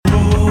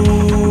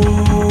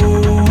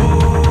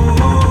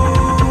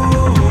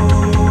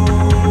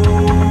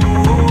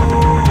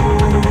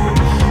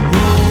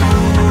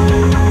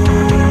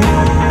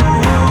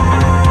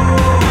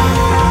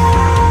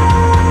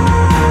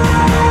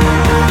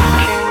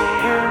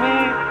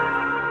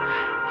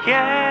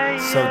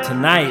So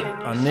tonight,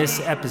 on this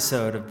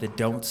episode of the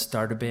Don't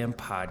Start a Band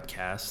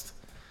podcast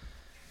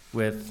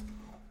with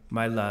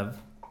my love,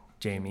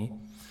 Jamie,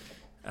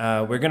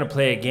 we're going to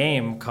play a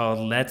game called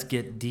Let's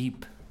Get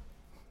Deep.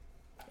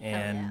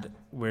 And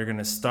we're going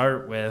to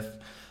start with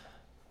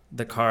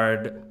the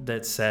card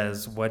that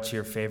says, what's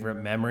your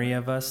favorite memory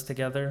of us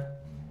together?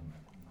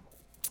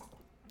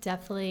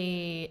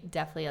 Definitely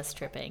us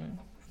tripping.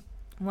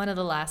 One of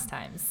the last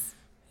times.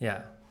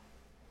 Yeah.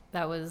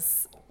 That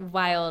was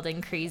wild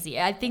and crazy.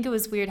 I think it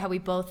was weird how we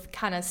both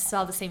kind of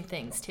saw the same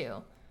things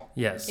too.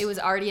 Yes. It was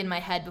already in my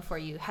head before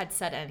you had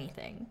said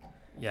anything.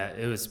 Yeah,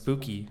 it was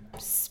spooky.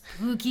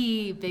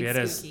 Spooky,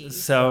 big spooky.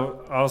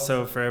 So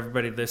also for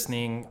everybody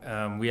listening,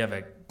 we have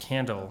a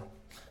candle.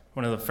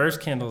 One of the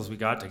first candles we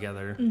got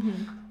together,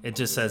 It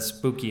just says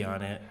spooky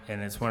on it,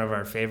 and it's one of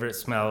our favorite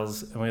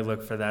smells, and we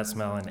look for that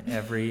smell in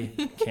every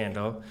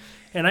candle.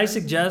 And I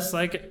suggest,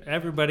 like,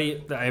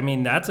 everybody, I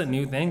mean, that's a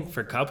new thing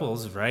for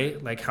couples,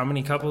 right? Like, how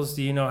many couples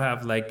do you know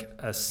have, like,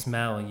 a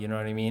smell, you know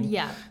what I mean?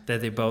 Yeah.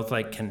 That they both,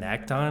 like,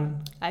 connect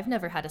on? I've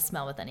never had a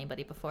smell with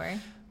anybody before.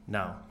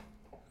 No.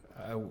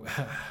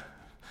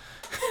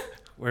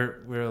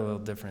 We're a little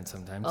different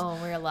sometimes. Oh,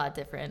 we're a lot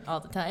different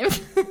all the time.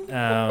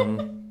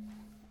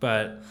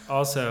 But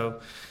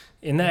also,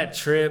 in that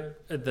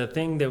trip, the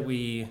thing that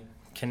we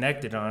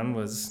connected on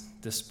was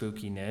the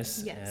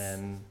spookiness. Yes.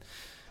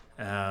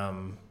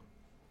 And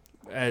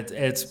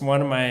it's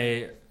one of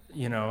my,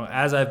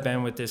 as I've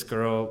been with this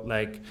girl,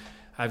 like,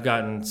 I've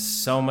gotten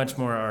so much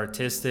more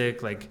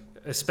artistic, like,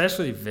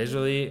 especially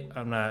visually.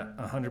 I'm not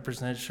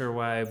 100% sure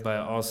why, but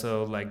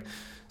also, like,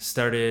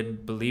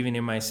 started believing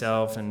in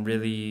myself and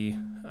really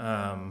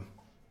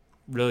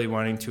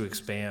wanting to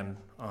expand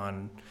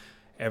on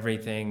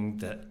everything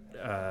that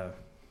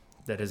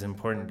is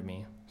important to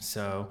me.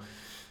 So,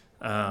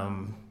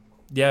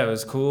 it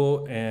was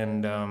cool.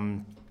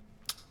 And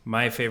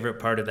my favorite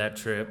part of that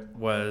trip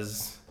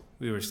was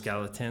we were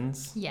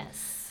skeletons.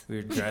 Yes. We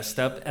were dressed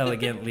up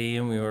elegantly,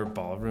 and we were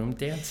ballroom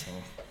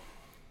dancing.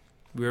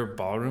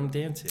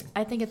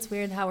 I think it's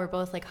weird how we're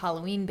both like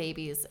Halloween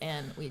babies,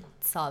 and we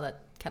saw that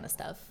kind of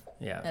stuff.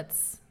 Yeah.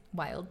 That's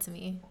wild to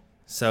me.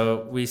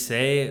 So we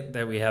say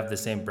that we have the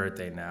same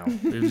birthday now.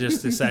 We've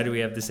just decided we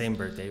have the same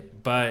birthday.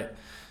 But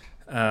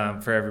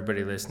for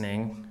everybody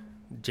listening,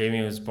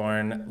 Jamie was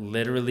born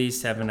literally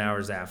 7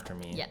 hours after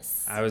me.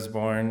 Yes. I was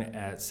born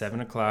at 7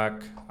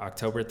 o'clock,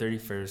 October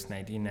 31st,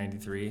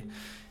 1993.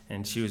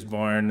 And she was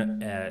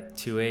born at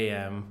 2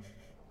 a.m.,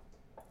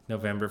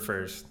 November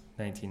 1st,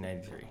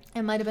 1993.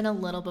 It might have been a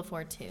little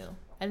before, too.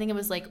 I think it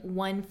was like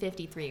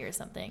 1:53 or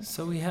something.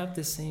 So we have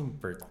the same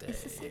birthday.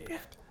 It's the same birthday.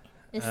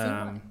 It's the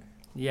same one.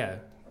 Yeah,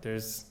 we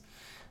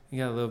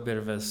got a little bit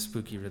of a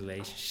spooky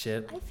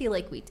relationship. I feel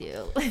like we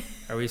do.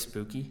 Are we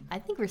spooky? I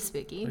think we're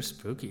spooky. We're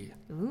spooky.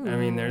 Ooh. I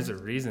mean, there's a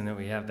reason that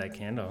we have that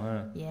candle,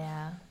 huh?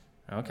 Yeah.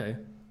 Okay.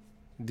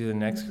 Do the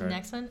next card.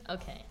 Next one?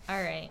 Okay.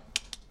 All right.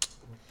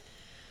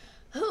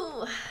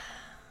 Ooh.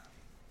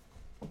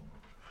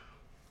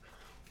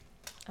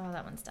 Oh,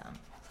 that one's dumb.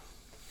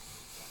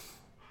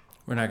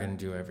 We're not going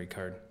to do every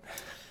card.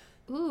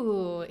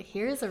 Ooh,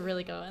 here's a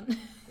really good one.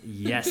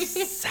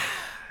 Yes.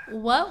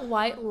 What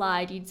white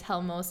lie do you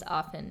tell most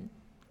often?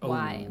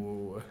 Why?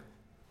 Oh.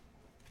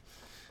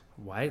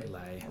 White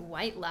lie.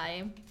 White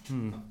lie.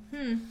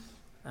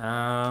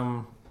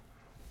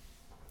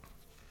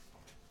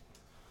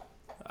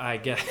 I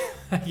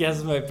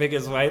guess my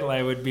biggest white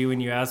lie would be when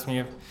you ask me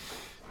if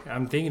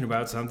I'm thinking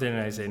about something and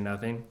I say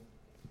nothing.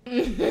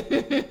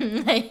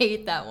 I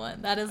hate that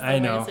one. That is the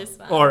worst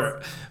response.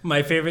 Or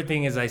my favorite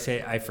thing is I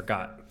say I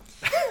forgot.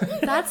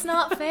 That's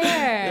not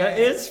fair. That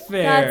is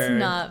fair. That's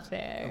not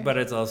fair. But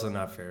it's also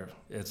not fair.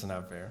 It's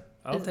not fair.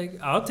 I'll take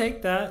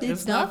that.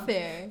 It's not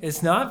fair.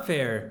 It's not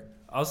fair.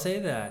 I'll say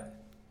that.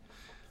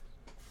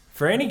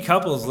 For any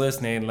couples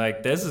listening,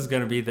 like, this is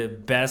going to be the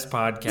best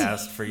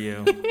podcast for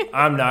you.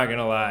 I'm not going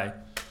to lie.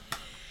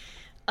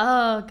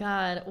 Oh,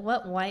 God.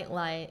 What white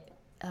lie?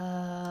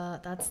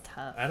 That's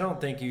tough. I don't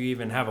think you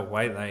even have a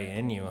white lie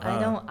in you,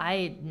 huh?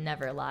 I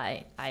never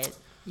lie.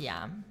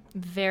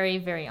 Very,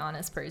 very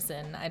honest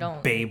person. I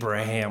don't.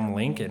 Abraham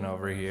Lincoln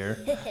over here.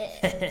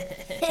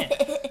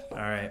 All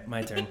right,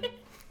 my turn.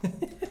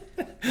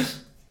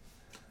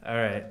 All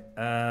right.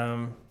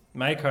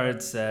 My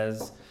card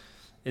says,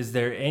 is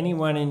there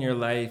anyone in your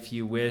life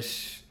you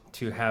wish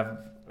to have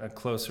a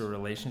closer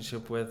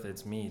relationship with?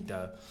 It's me,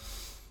 duh.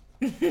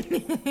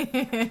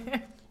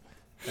 I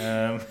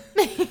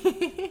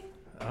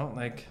don't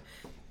like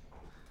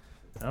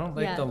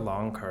the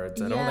long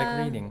cards. I don't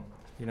like reading,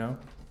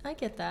 I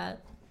get that.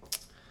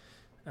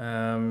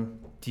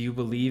 Do you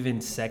believe in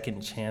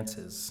second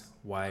chances?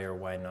 Why or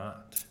why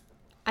not?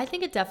 I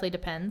think it definitely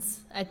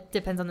depends. It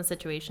depends on the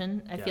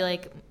situation. I feel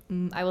like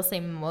I will say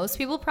most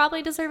people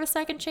probably deserve a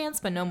second chance,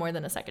 but no more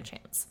than a second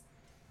chance.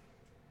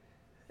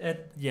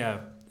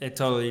 It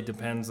totally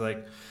depends,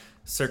 like,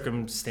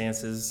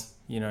 circumstances,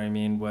 you know what I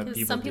mean, what people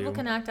do. Some people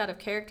can act out of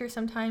character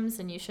sometimes,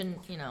 and you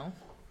shouldn't,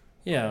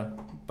 Yeah,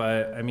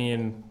 but, I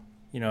mean,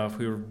 you know, if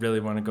we really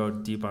want to go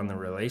deep on the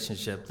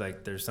relationship,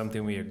 like there's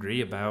something we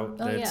agree about.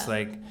 That's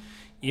like,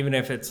 even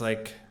if it's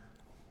like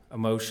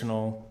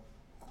emotional.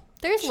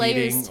 There's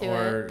layers to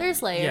it.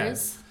 There's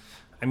layers. Yeah.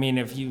 I mean,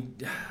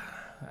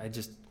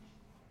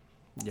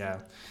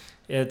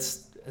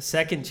 it's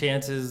second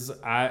chances.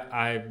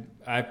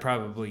 I've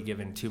probably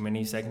given too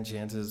many second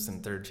chances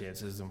and third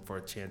chances and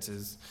fourth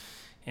chances.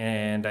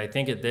 And I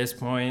think at this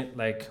point,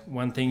 like,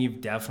 one thing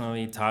you've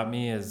definitely taught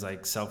me is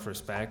like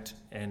self-respect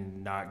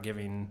and not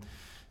giving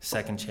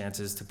second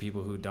chances to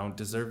people who don't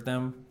deserve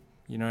them.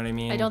 You know what I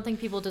mean? I don't think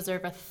people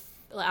deserve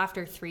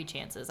after 3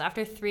 chances.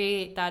 After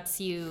 3,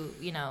 that's you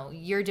know,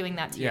 you're doing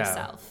that to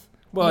yourself.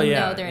 Well, you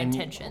know their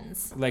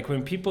intentions. Like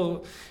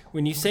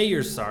when you say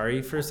you're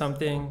sorry for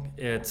something,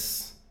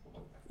 it's,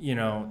 you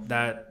know,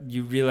 that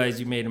you realize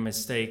you made a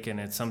mistake and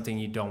it's something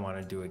you don't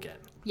want to do again.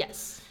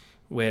 Yes.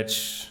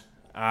 Which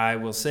I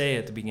will say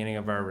at the beginning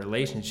of our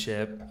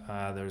relationship,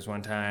 there was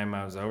one time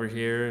I was over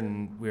here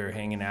and we were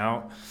hanging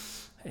out,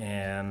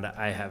 and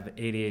I have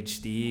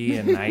ADHD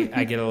and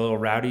I get a little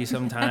rowdy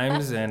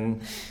sometimes.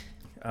 And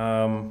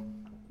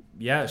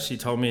she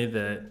told me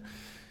that,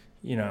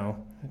 you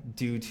know,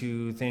 due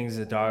to things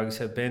that dogs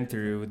have been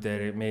through,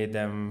 that it made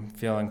them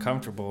feel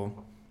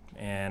uncomfortable.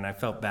 And I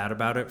felt bad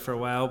about it for a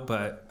while,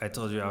 but I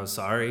told you I was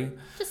sorry.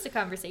 Just a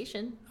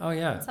conversation. Oh,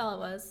 yeah. That's all it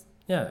was.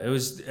 Yeah, it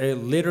was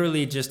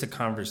literally just a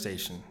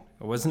conversation.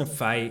 It wasn't a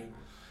fight.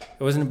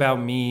 It wasn't about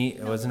me.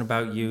 It wasn't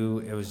about you.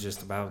 It was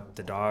just about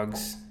the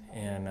dogs.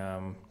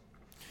 And,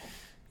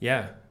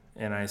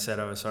 and I said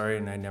I was sorry,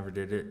 and I never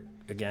did it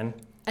again.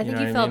 I think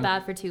you felt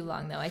bad for too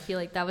long, though. I feel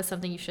like that was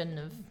something you shouldn't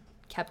have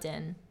kept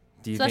in.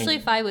 Especially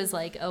if I was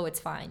like, oh,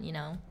 it's fine, you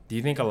know? Do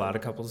you think a lot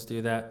of couples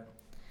do that?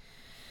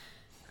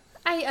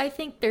 I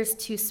think there's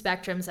 2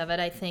 spectrums of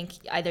it. I think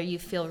either you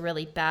feel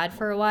really bad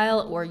for a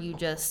while, or you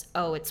just,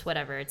 oh, it's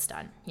whatever, it's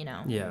done, you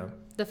know? Yeah.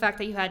 The fact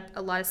that you had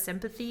a lot of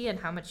sympathy and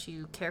how much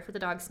you care for the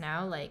dogs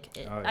now, like,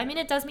 I mean,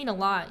 it does mean a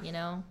lot, you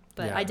know?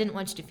 But I didn't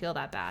want you to feel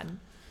that bad.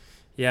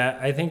 Yeah,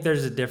 I think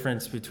there's a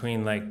difference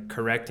between, like,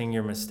 correcting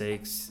your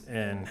mistakes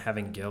and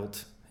having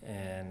guilt.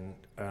 And,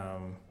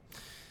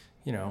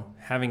 you know,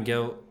 having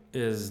guilt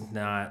is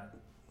not,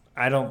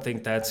 I don't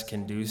think that's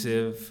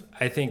conducive.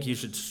 I think you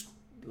should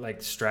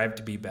strive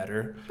to be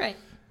better. Right.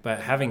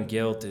 But having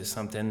guilt is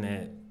something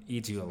that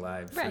eats you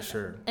alive, for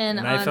sure. And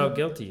I felt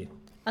guilty.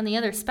 On the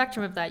other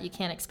spectrum of that, you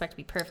can't expect to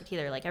be perfect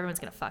either. Like, everyone's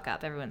going to fuck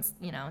up. Everyone's,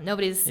 you know,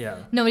 nobody's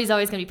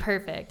always going to be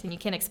perfect, and you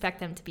can't expect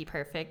them to be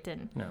perfect.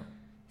 And no.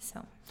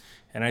 So.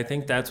 And I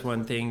think that's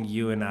one thing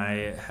you and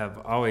I have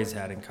always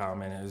had in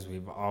common, is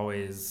we've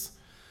always,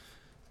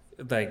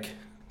 like,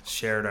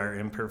 shared our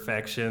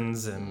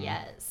imperfections. And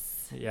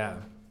yes. Yeah.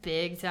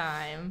 Big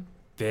time.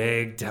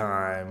 Big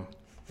time.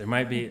 There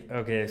might be,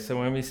 okay, so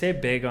when we say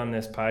big on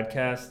this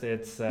podcast,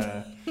 it's,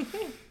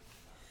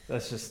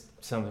 that's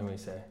just something we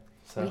say.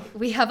 So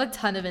we have a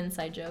ton of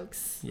inside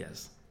jokes.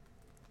 Yes.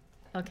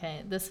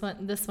 Okay, this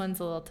one's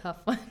a little tough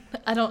one.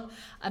 I don't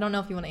know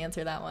if you want to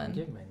answer that one. I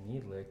get my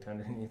knee licked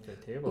underneath the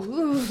table.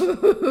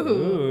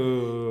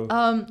 Ooh.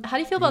 How do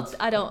you feel about,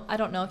 I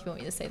don't know if you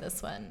want me to say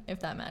this one, if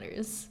that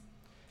matters.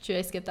 Should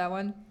I skip that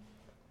one?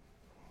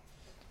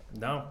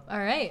 No. All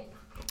right.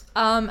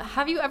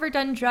 Have you ever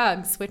done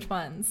drugs? Which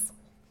ones?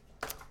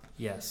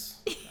 Yes.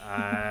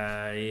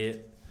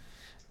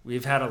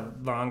 We've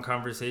had long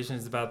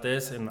conversations about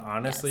this, and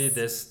honestly,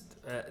 this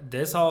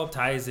all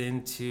ties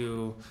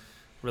into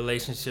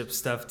relationship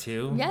stuff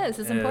too. Yes,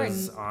 it's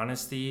important.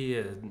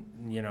 Honesty,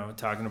 you know,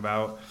 talking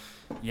about,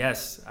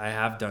 yes, I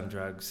have done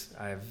drugs.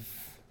 I've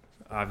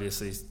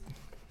obviously,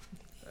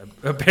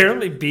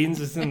 apparently Beans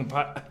is in the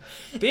pot.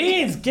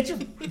 Beans, get your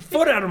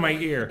foot out of my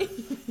ear.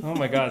 Oh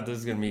my God, this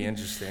is going to be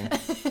interesting.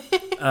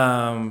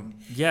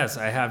 Yes,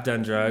 I have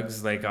done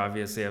drugs. Like,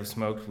 obviously I've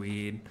smoked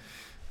weed,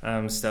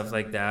 stuff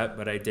like that,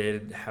 but I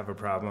did have a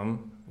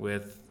problem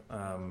with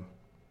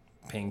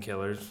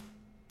painkillers.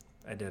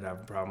 I did have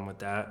a problem with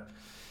that.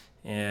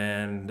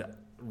 And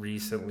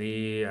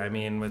recently, I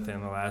mean,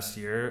 within the last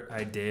year,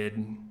 I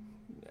did,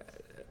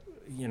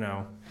 you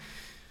know,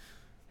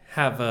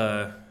 have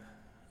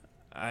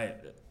I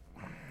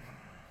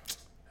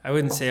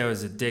wouldn't say I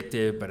was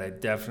addicted, but I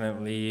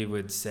definitely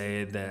would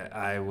say that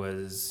I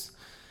was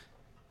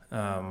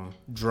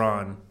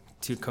drawn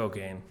to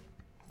cocaine,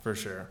 for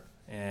sure.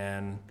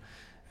 And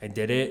I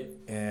did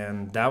it,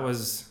 and that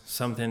was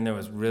something that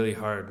was really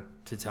hard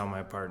to tell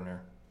my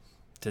partner,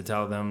 to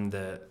tell them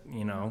that,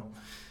 you know,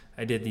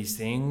 I did these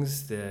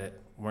things that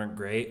weren't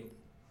great,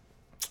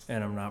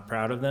 and I'm not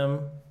proud of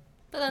them.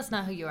 But that's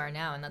not who you are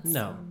now, and that's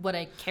what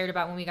I cared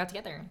about when we got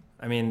together.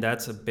 I mean,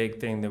 that's a big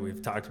thing that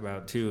we've talked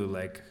about, too.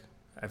 Like,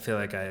 I feel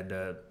like I had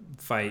to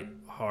fight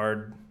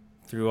hard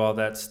through all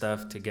that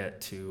stuff to get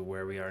to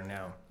where we are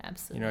now.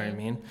 Absolutely. You know what I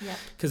mean? Yeah.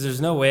 Because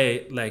there's no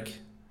way, like,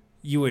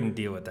 you wouldn't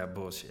deal with that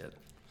bullshit.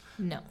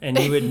 No. And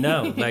you would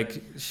know.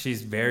 Like,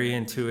 she's very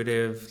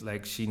intuitive.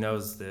 Like, she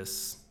knows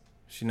this.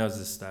 She knows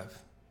this stuff.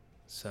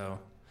 So,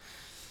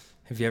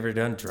 have you ever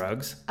done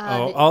drugs?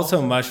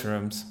 Also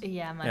mushrooms.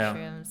 Yeah,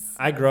 mushrooms.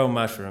 Yeah. I grow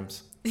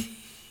mushrooms.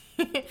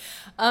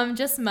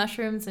 Just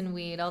mushrooms and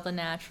weed, all the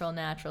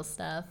natural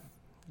stuff.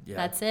 Yeah.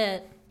 That's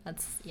it.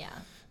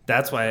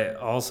 That's why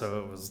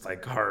also it was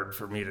like hard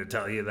for me to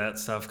tell you that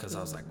stuff because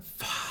I was like,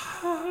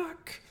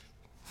 fuck.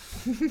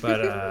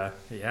 But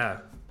yeah,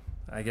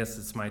 I guess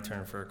it's my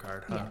turn for a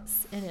card, huh?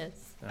 Yes, it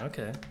is.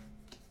 Okay.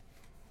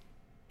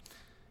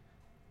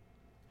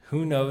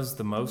 Who knows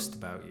the most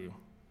about you?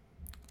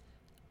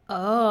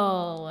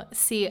 Oh,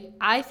 see,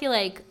 I feel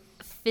like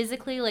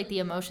physically, like the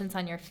emotions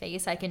on your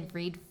face, I can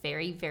read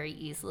very, very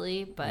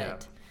easily,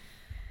 but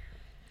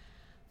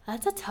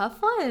that's a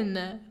tough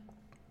one.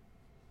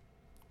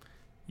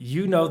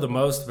 You know the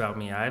most about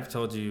me. I've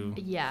told you.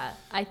 Yeah,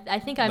 I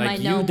think I like might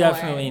know you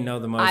definitely more. know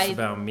the most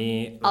about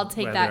me. I'll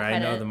take whether that credit. I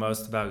know the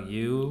most about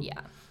you.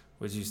 Yeah.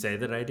 Would you say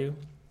that I do?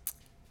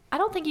 I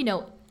don't think you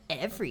know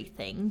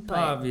everything, but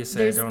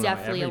obviously there's I don't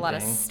definitely know a lot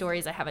of everything.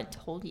 stories I haven't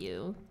told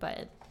you,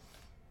 but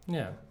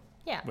Yeah.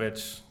 yeah.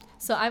 Which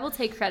So I will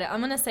take credit. I'm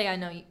gonna say I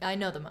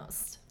know the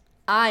most.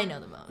 I know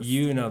the most.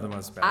 you know the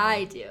most about I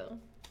me. do.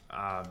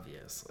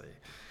 Obviously.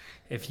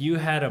 If you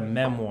had a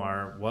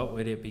memoir, what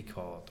would it be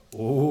called?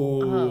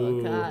 Ooh.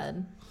 Oh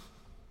God.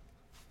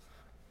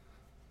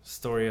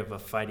 Story of a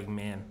fighting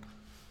man.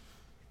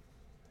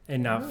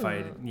 And not Ooh.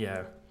 fighting.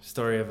 Yeah.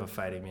 Story of a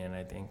fighting man,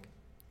 I think.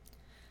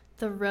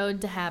 The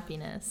Road to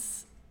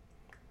Happiness.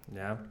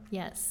 Yeah.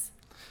 Yes.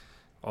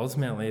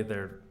 Ultimately,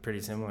 they're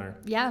pretty similar.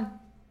 Yeah.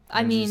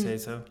 Would you say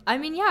so?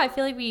 Yeah, I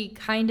feel like we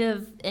kind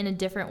of, in a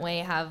different way,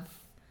 have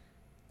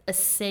a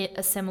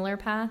similar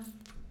path.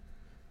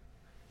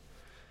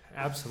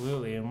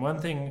 Absolutely. And one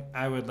thing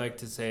I would like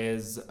to say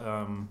is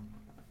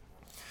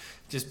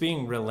just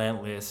being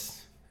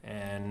relentless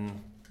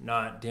and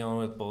not dealing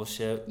with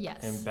bullshit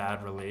and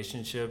bad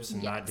relationships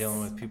and not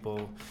dealing with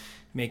people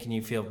making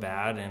you feel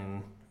bad.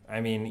 And I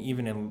mean,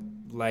 even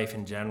in life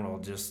in general,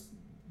 just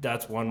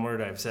that's one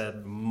word I've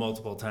said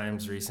multiple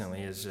times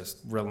recently is just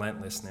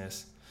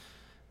relentlessness.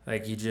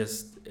 Like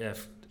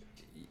if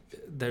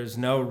there's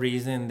no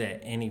reason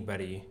that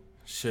anybody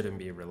shouldn't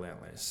be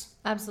relentless.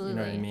 Absolutely. You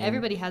know what I mean?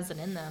 Everybody has it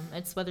in them.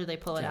 It's whether they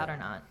pull it out or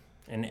not.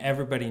 And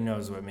everybody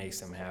knows what makes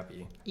them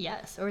happy.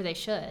 Yes, or they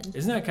should.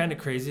 Isn't that kind of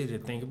crazy to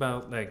think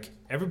about? Like,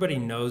 everybody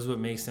knows what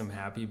makes them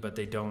happy, but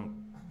they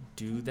don't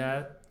do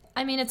that.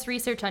 I mean, it's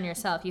research on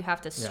yourself. You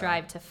have to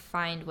strive to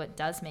find what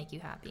does make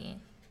you happy.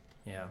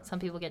 Yeah. Some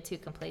people get too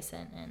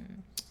complacent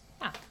and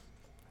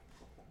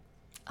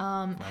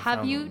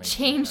have you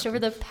changed over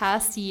the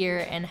past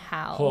year and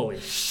how? Holy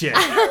shit.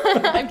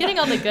 I'm getting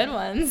all the good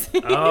ones.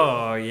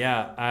 Oh,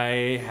 yeah.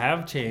 I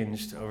have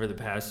changed over the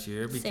past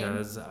year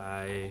because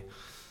I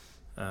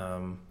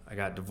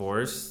got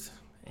divorced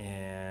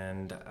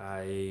and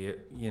I,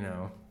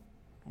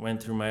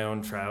 went through my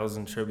own trials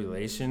and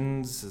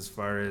tribulations as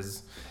far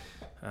as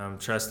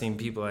trusting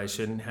people I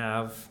shouldn't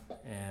have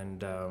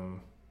and,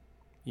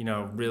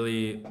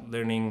 really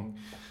learning.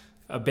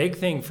 A big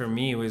thing for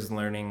me was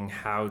learning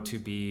how to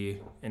be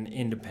an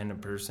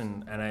independent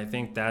person, and I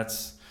think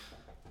that's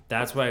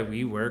why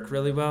we work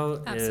really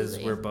well. Absolutely.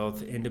 Is we're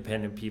both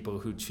independent people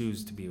who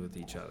choose to be with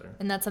each other.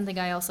 And that's something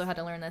I also had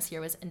to learn this year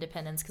was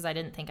independence because I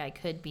didn't think I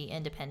could be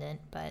independent,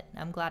 but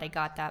I'm glad I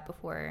got that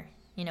before,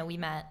 we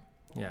met.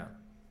 Yeah.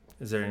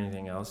 Is there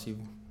anything else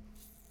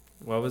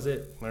what was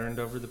it, learned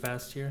over the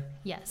past year?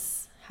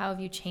 Yes. How have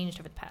you changed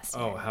over the past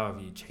year? Oh, how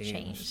have you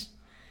changed?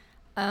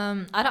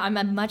 I'm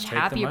a much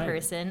happier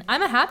person.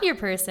 I'm a happier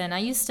person. I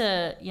used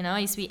to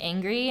be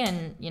angry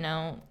and,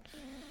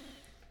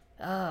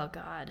 oh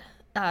God.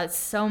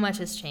 So much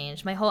has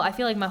changed. I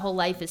feel like my whole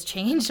life has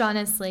changed,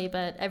 honestly,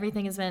 but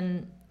everything has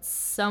been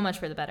so much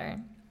for the better.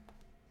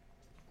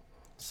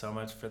 So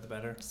much for the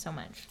better? So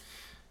much.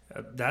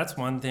 That's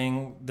one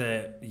thing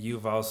that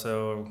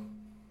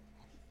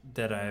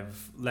that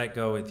I've let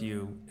go with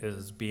you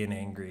is being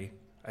angry.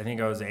 I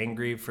think I was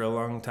angry for a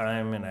long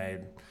time and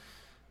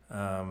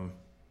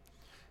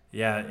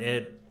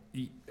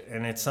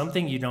and it's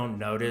something you don't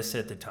notice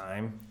at the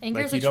time.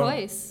 Anger is a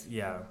choice.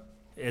 Yeah.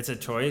 It's a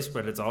choice,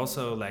 but it's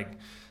also like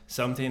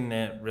something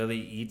that really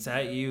eats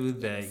at you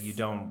that you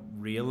don't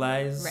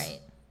realize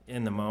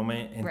in the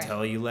moment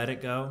until you let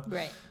it go.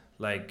 Right.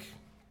 Like,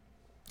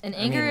 and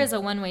anger is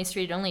a one-way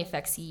street. It only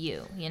affects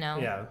you,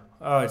 Yeah.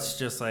 Oh, it's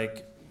just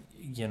like,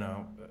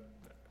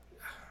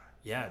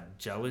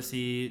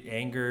 jealousy,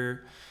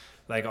 anger,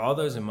 like all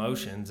those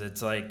emotions.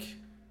 It's like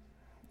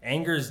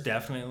anger is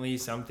definitely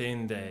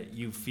something that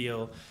you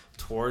feel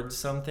towards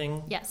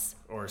something. Yes.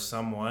 Or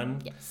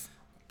someone. Yes.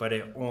 But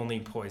it only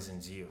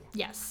poisons you.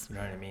 Yes. You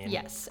know what I mean?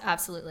 Yes,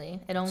 absolutely.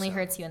 It only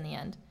hurts you in the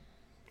end.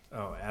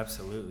 Oh,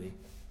 absolutely.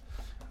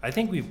 I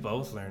think we've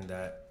both learned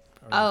that.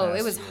 Oh,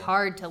 it was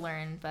hard to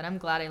learn, but I'm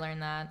glad I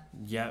learned that.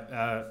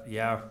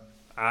 Yeah.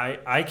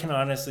 I can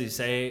honestly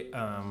say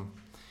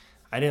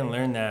I didn't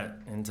learn that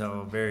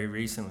until very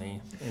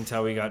recently,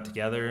 until we got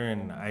together,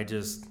 and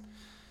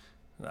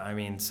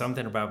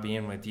something about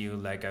being with you,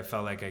 like I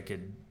felt like I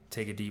could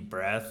take a deep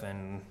breath,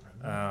 and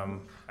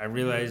I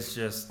realized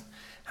just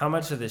how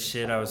much of the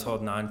shit I was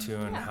holding on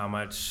to and how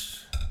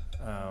much,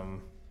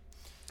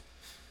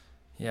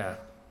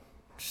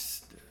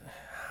 just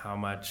how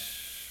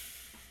much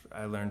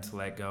I learned to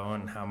let go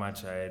and how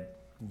much I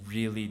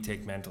really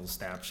take mental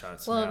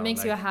snapshots. Well, now. It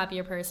makes you a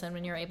happier person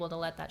when you're able to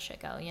let that shit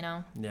go, you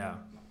know? Yeah,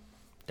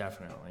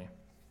 definitely.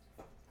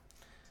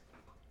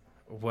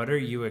 What are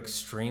you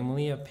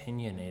extremely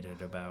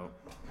opinionated about?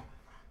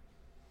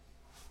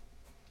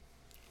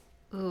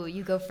 Ooh,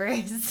 you go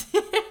first.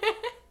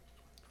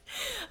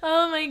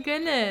 Oh my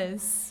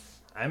goodness.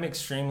 I'm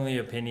extremely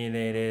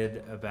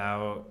opinionated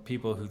about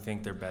people who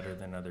think they're better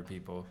than other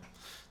people.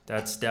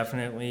 That's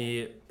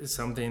definitely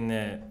something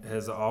that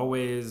has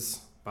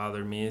always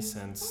bothered me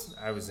since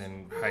I was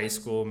in high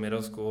school,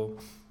 middle school.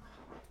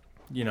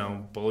 You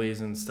know,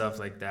 bullies and stuff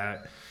like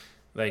that.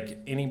 Like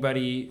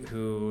anybody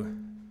who,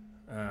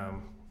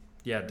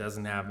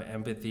 doesn't have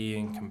empathy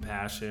and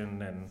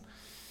compassion and,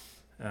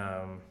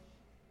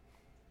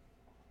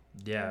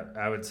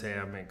 I would say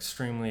I'm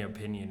extremely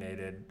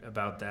opinionated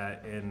about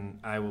that, and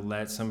I will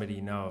let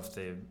somebody know if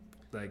they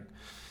like.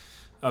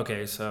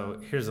 Okay, so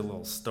here's a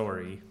little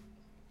story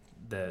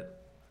that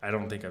I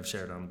don't think I've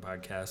shared on the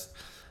podcast.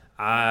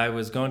 I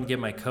was going to get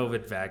my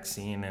COVID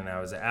vaccine, and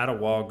I was at a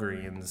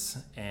Walgreens,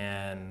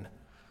 and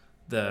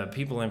the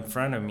people in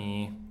front of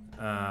me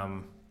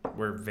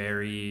were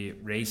very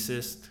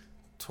racist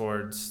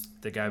towards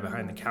the guy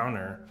behind the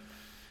counter.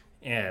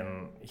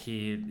 And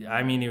he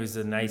was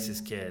the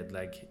nicest kid.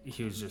 Like,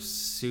 he was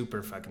just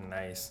super fucking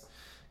nice.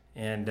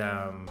 And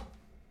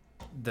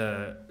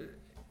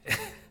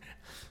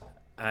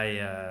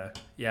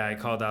I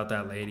called out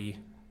that lady,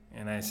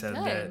 and I said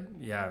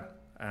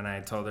and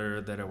I told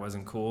her that it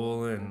wasn't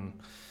cool, and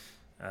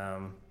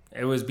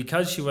it was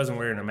because she wasn't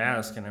wearing a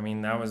mask, and I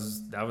mean that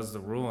was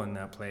the rule in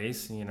that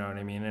place, you know what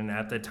I mean? And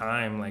at the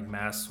time, like,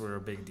 masks were a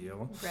big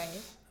deal.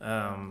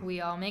 Right.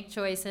 We all make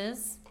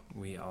choices.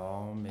 We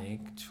all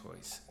make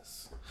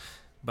choices.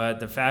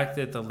 But the fact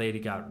that the lady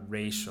got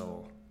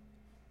racial,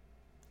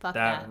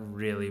 that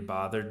really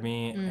bothered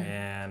me,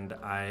 and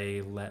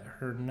I let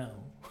her know.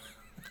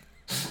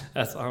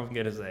 That's all I'm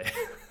going to say.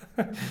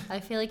 I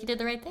feel like you did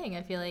the right thing.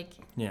 I feel like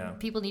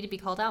people need to be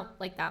called out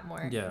like that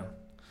more. Yeah.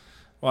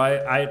 Well,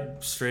 I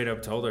straight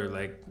up told her,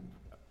 like,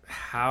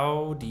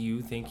 how do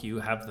you think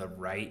you have the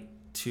right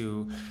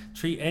to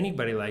treat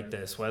anybody like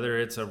this? Whether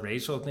it's a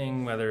racial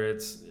thing, whether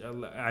it's,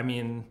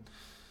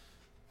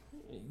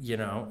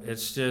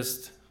 it's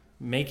just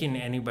making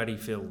anybody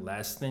feel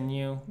less than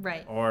you.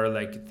 Right. Or,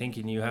 like,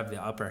 thinking you have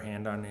the upper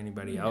hand on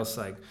anybody else.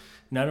 Like,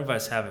 none of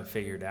us have it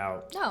figured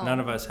out. No. None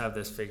of us have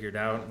this figured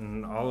out,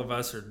 and all of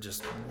us are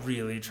just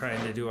really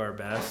trying to do our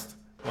best.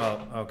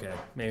 Well, okay,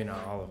 maybe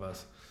not all of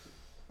us.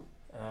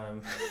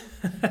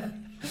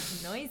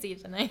 Noisy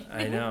tonight.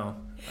 I know.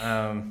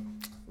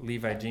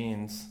 Levi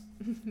Jeans.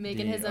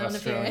 Making his own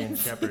Australian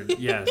appearance. Shepherd.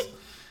 Yes.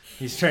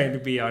 He's trying to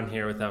be on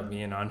here without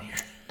being on here.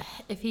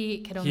 If he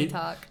could only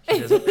talk.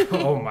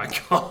 Oh my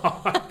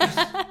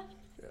God.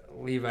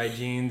 Levi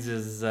Jeans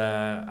is,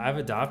 I've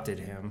adopted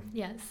him.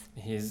 Yes.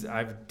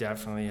 I've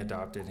definitely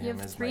adopted him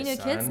as my son. You have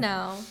 3 new kids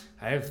now.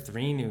 I have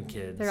 3 new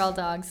kids. They're all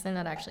dogs. They're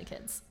not actually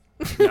kids.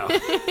 No,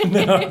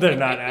 they're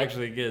not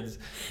actually kids.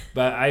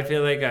 But I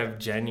feel like I've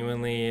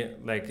genuinely,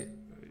 like,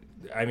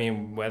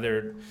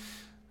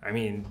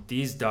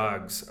 these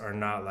dogs are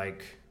not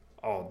like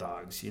all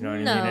dogs, you know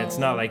what I mean? It's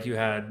not like you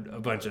had a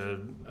bunch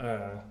of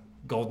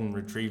golden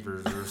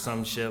retrievers or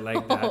some shit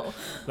like that.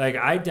 Like,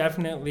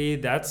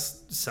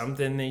 that's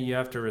something that you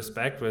have to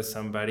respect with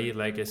somebody,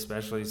 like,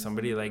 especially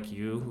somebody like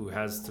you who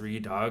has 3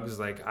 dogs.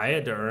 Like, I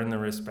had to earn the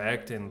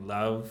respect and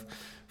love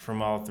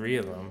from all 3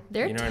 of them.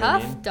 They're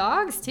tough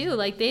dogs too.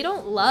 Like, they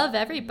don't love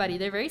everybody.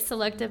 They're very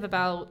selective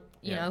about,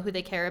 you know, who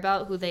they care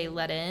about, who they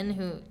let in,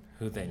 who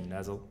they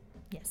nuzzle.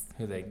 Yes.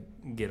 Who they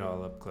get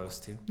all up close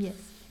to. Yes.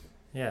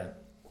 Yeah.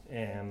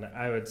 And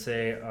I would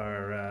say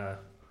our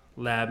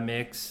lab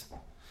mix,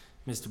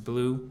 Mr.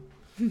 Blue,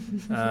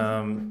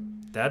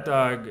 that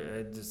dog,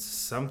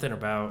 something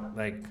about,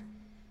 like,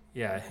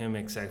 him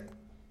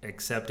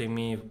accepting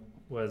me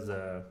was,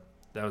 that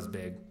was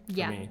big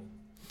for me.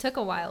 Took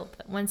a while,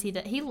 but once he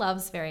did, he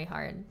loves very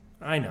hard.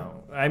 I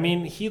know. I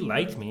mean, he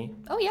liked me.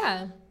 Oh,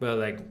 yeah. But,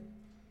 like,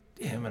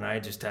 him and I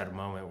just had a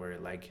moment where,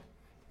 like,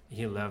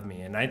 he loved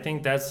me. And I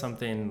think that's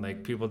something,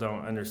 like, people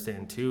don't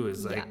understand, too,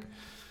 is, like,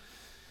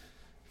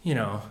 you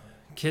know,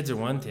 kids are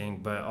one thing,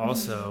 but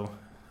also,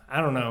 I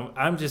don't know.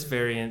 I'm just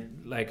very,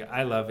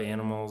 I love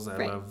animals.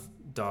 I love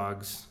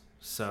dogs.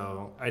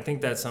 So I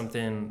think that's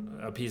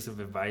a piece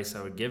of advice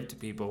I would give to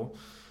people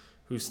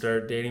who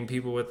start dating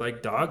people with,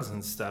 like, dogs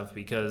and stuff,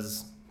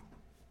 because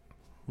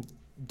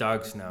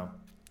dogs know.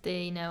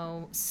 They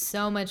know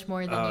so much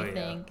more than you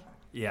think.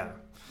 Yeah.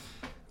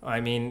 I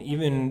mean,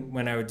 even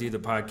when I would do the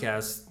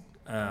podcast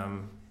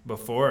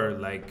before,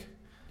 like,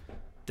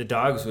 the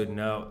dogs would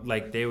know.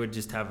 Like, they would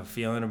just have a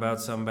feeling about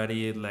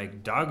somebody.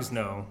 Like, dogs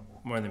know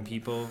more than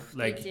people.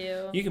 Like, they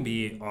do. You can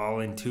be all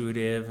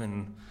intuitive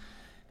and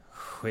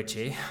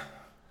witchy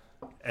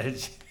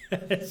as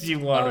you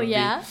want to be. Oh,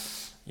 yeah?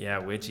 Yeah,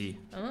 witchy.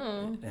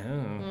 Oh.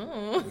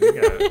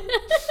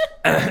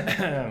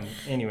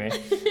 Anyway,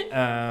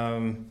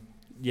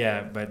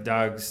 but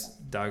dogs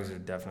are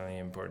definitely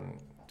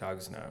important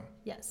Dogs know.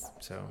 Yes.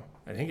 So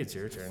I think it's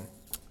your turn.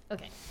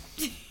 Okay.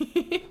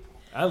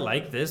 I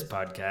like this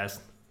podcast.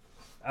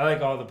 I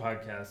like all the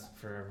podcasts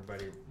for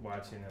everybody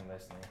watching and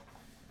listening.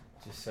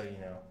 Just so you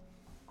know.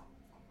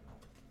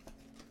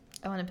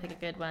 I want to pick a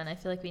good one. I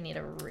feel like we need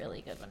a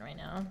really good one right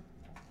now.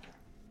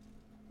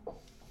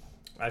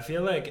 I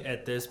feel like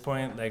at this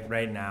point, like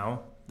right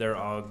now, they're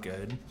all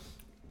good.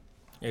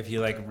 If you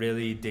like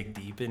really dig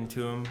deep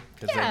into them.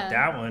 Because like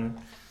that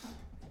one,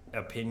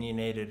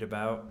 opinionated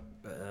about,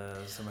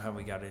 somehow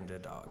we got into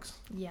dogs.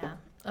 Yeah.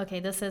 Okay,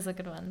 this is a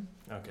good one.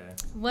 Okay.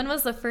 When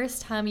was the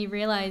first time you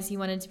realized you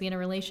wanted to be in a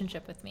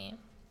relationship with me?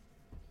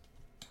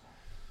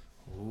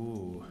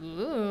 Ooh.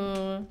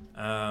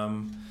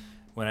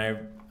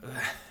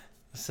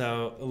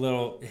 So a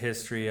little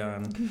history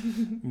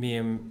on me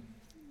and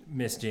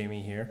Miss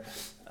Jamie here.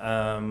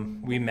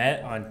 We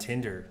met on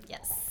Tinder.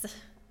 Yes.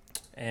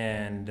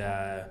 And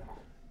there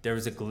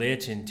was a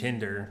glitch in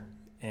Tinder,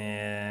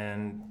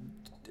 and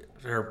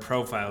her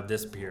profile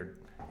disappeared,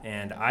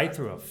 and I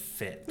threw a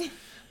fit.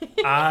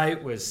 I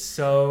was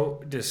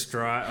so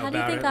distraught about it.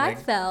 How do you think I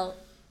felt?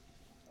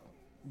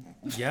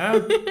 Yeah,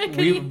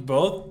 we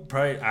both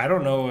probably, I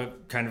don't know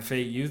what kind of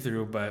fate you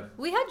threw, but...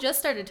 We had just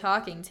started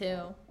talking, too.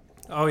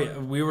 Oh, yeah,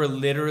 we were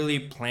literally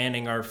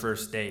planning our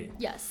first date.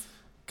 Yes.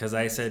 Because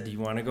I said, do you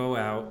want to go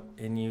out?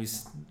 And you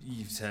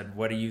said,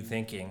 what are you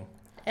thinking?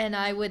 And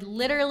I would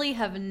literally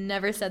have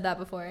never said that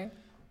before.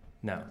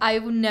 No. I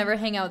would never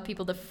hang out with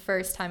people the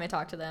first time I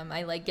talk to them.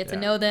 I like get to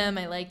know them.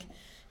 I like,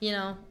 you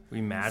know.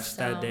 We matched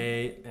that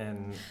day,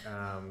 and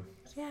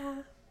yeah.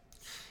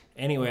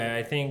 Anyway,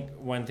 I think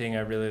one thing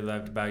I really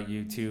loved about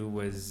you too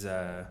was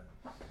that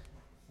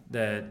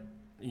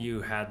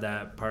you had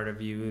that part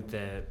of you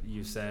that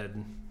you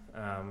said,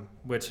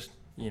 which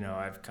you know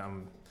I've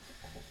come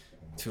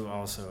to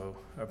also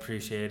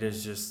appreciate,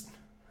 is just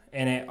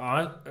being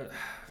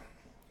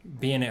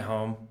at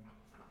home.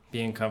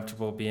 Being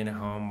comfortable being at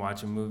home,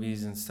 watching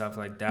movies and stuff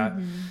like that.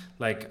 Mm-hmm.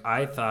 Like,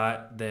 I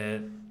thought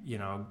that, you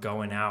know,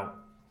 going out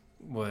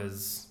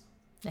was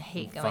I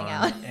hate fun. Going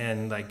out.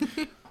 And, like,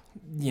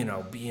 you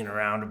know, being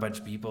around a bunch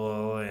of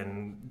people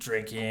and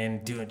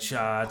drinking, doing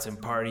shots and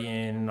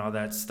partying and all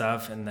that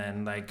stuff. And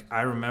then, like,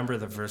 I remember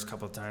the first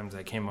couple of times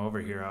I came over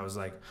here, I was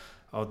like,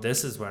 oh,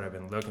 this is what I've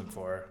been looking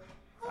for.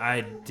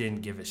 I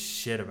didn't give a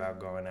shit about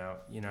going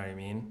out. You know what I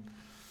mean?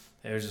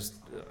 It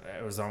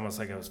was almost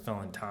like I was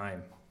filling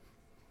time.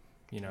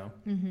 You know?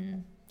 Mm-hmm.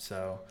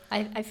 So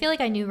I feel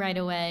like I knew right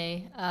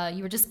away.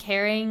 You were just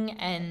caring,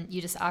 and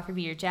you just offered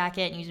me your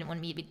jacket, and you didn't want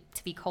me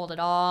to be cold at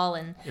all.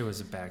 And it was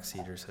a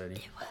backseater hoodie.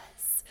 It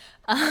was.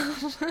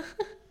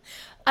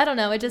 I don't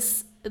know.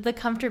 The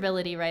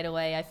comfortability right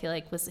away, I feel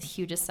like, was the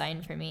hugest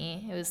sign for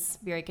me. It was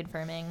very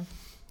confirming.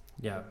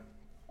 Yeah.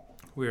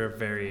 We were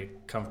very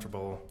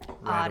comfortable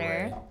right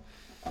away.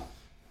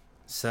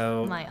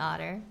 So my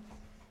otter.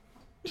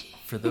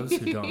 For those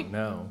who don't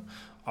know,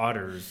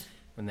 otters,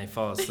 when they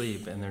fall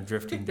asleep and they're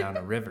drifting down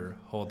a river,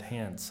 hold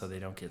hands so they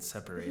don't get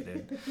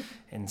separated.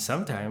 And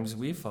sometimes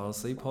we fall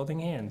asleep holding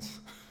hands.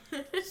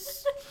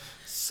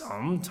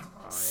 Sometimes.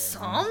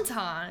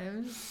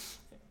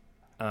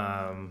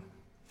 But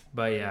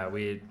yeah,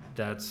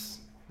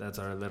 that's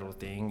our little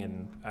thing,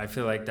 and I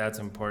feel like that's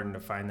important to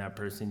find that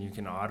person you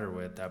can otter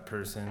with, that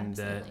person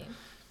Absolutely.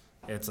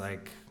 That it's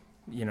like,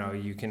 you know,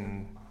 you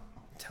can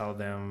tell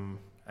them.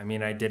 I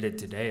mean, I did it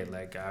today.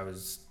 Like I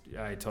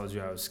told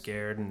you I was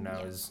scared and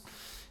I was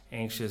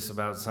anxious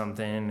about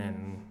something,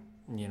 and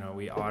you know,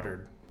 we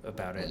ottered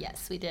about it.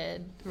 Yes, we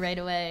did right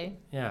away.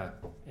 Yeah,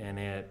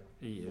 and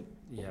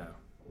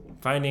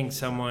finding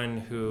someone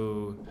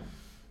who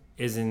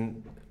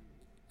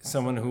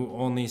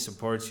only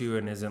supports you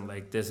and isn't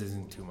like, this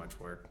isn't too much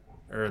work,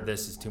 or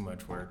this is too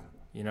much work.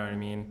 You know what I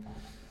mean?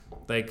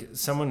 Like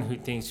someone who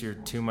thinks you're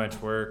too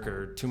much work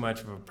or too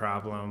much of a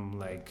problem,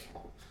 like.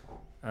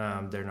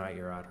 They're not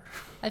your otter.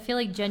 I feel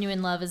like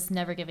genuine love is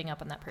never giving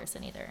up on that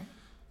person either.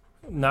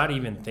 Not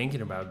even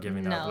thinking about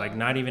giving up. Like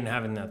not even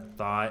having the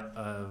thought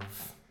of,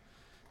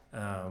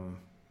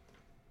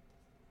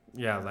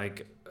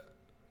 like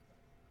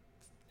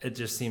it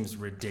just seems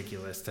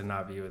ridiculous to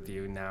not be with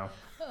you now.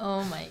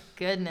 Oh my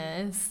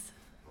goodness.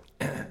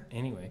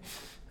 Anyway.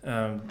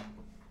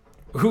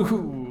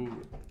 Ooh.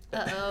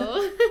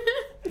 Uh-oh.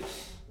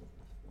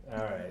 All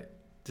right.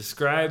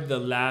 Describe the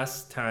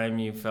last time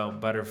you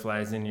felt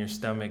butterflies in your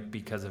stomach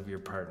because of your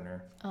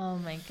partner. Oh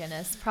my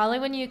goodness. Probably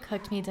when you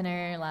cooked me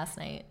dinner last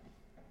night.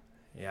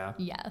 Yeah?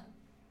 Yeah.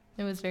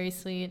 It was very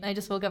sweet. I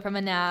just woke up from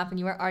a nap and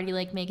you were already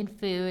like making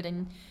food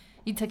and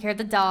you took care of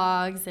the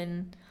dogs,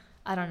 and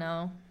I don't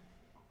know.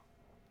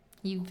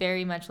 You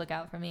very much look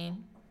out for me.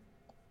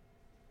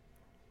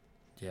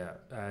 Yeah.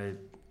 I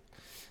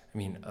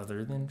mean,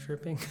 other than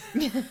tripping,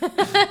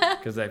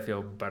 because I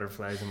feel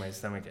butterflies in my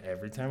stomach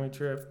every time I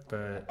trip.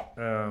 But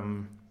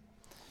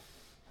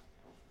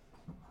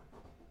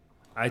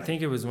I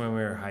think it was when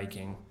we were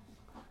hiking.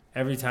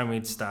 Every time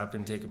we'd stop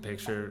and take a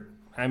picture.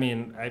 I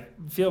mean, I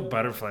feel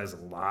butterflies a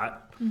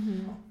lot,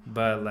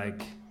 but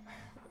like,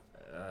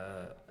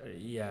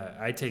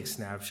 I take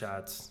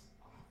snapshots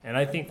And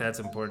I think that's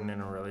important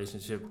in a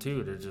relationship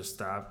too, to just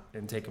stop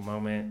and take a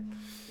moment.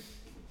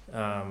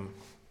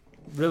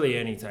 Really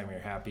anytime you're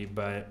happy,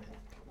 but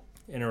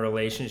in a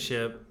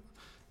relationship,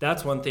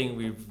 that's one thing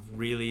we've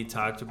really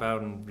talked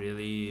about and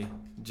really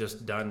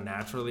just done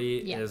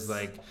naturally. Yes. Is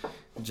like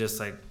just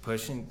like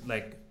pushing,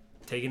 like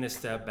taking a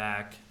step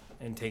back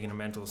and taking a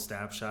mental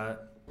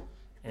snapshot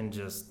and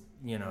just,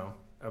 you know,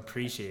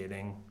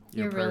 appreciating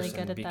your You're person, really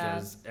good at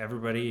because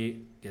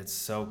everybody gets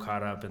so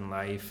caught up in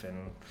life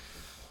and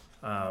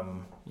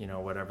you know,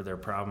 whatever their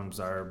problems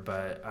are,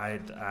 but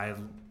I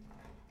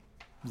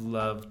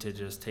love to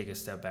just take a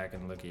step back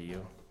and look at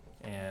you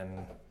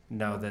and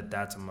know that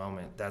that's a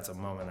moment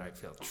I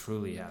feel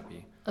truly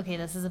happy. Okay,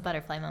 this is a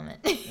butterfly moment.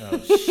 Oh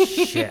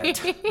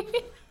shit.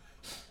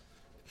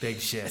 Big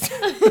shit.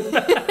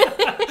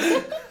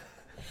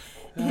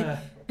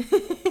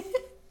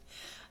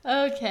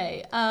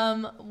 Okay,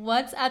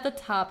 what's at the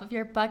top of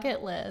your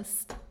bucket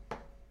list?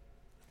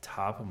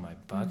 Top of my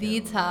bucket The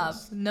list. top,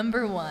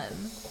 number 1.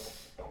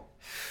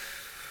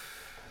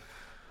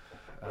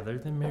 Other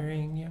than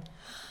marrying you?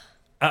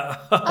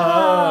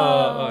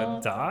 Oh.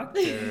 A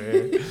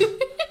doctor.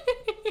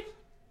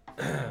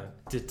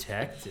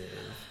 Detective.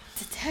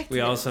 We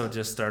also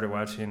just started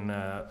watching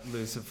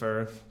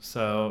Lucifer,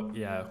 so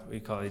yeah, we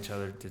call each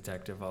other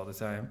detective all the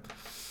time.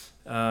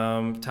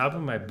 Top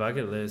of my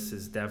bucket list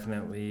is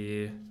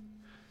definitely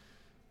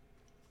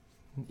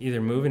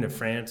either moving to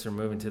France or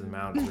moving to the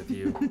mountains with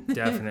you.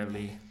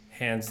 Definitely,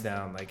 hands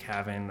down, like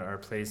having our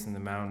place in the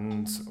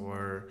mountains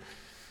or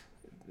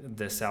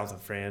the south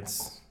of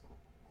France.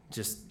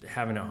 Just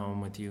having a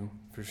home with you,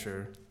 for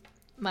sure.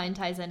 Mine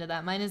ties into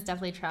that. Mine is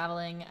definitely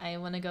traveling. I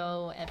want to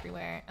go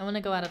everywhere. I want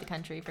to go out of the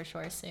country for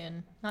sure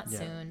soon. Not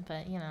soon,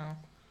 but you know.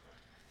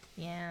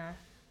 Yeah.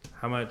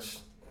 How much?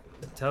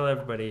 Tell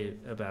everybody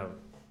about,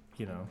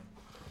 you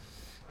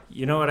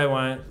know what I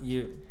want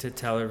you to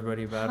tell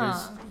everybody about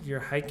is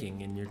your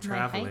hiking and your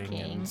traveling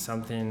and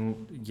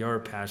something you're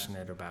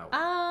passionate about.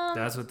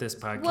 That's what this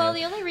podcast. Well,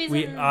 the only reason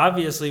we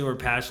obviously were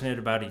passionate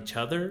about each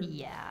other.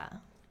 Yeah.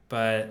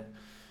 But,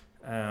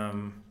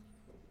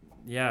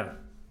 yeah.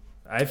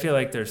 I feel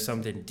like there's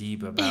something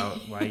deep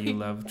about why you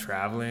love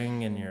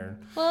traveling and your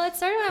Well, it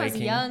started when I was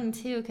hiking. young,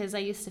 too, because I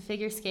used to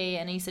figure skate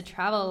and I used to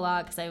travel a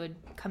lot because I would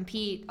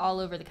compete all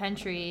over the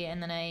country.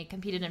 And then I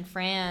competed in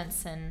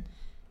France and,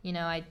 you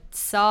know, I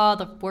saw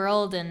the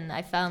world and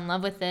I fell in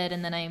love with it.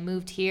 And then I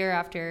moved here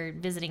after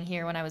visiting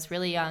here when I was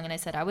really young. And I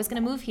said I was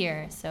going to move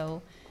here.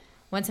 So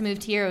once I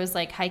moved here, it was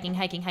like hiking.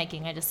 I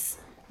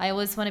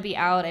always want to be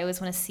out. I always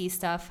want to see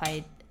stuff.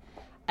 I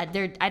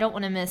don't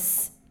want to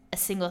miss a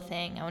single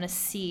thing. I want to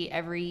see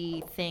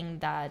everything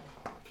that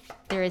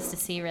there is to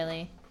see,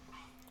 really.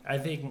 I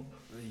think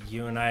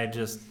you and I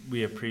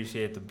we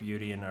appreciate the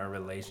beauty in our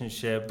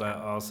relationship, but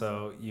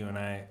also you and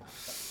I,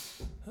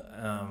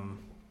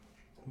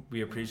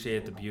 we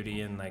appreciate the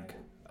beauty in like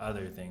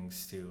other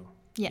things too.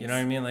 Yes. You know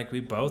what I mean? Like we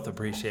both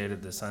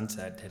appreciated the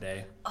sunset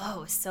today.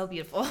 Oh, so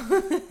beautiful.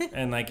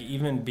 And like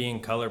even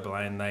being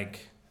colorblind,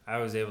 like I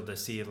was able to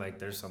see like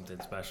there's something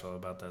special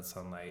about that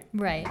sunlight.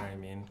 Right. You know what I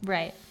mean?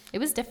 Right. It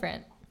was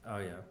different. Oh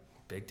yeah.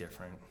 Big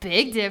different.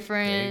 Big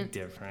different.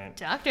 Big different.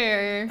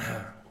 Doctor.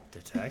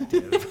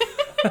 Detective.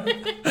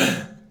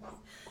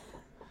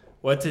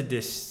 What's a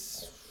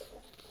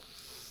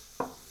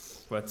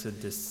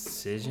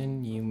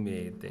decision you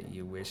made that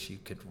you wish you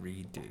could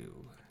redo?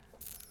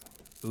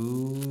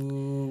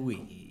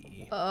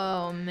 Ooh-wee.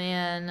 Oh,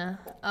 man.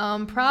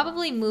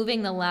 Probably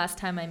moving the last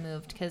time I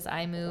moved, because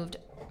I moved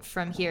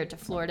from here to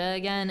Florida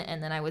again,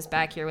 and then I was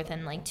back here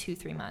within like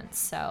 2-3 months.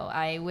 So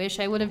I wish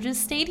I would have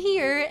just stayed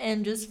here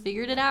and just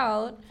figured it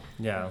out.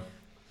 Yeah.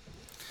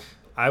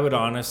 I would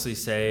honestly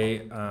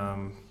say,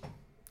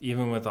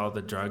 even with all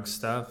the drug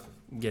stuff,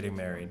 getting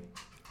married.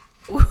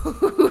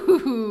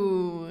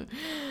 Ooh.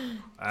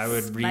 I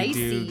would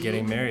Spicy. redo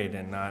getting married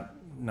and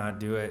not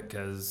do it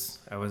because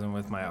I wasn't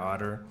with my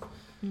otter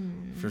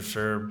for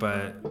sure.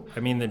 But I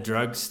mean, the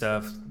drug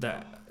stuff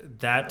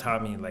that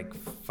taught me like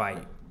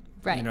fight.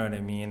 Right. You know what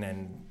I mean?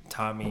 And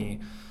taught me,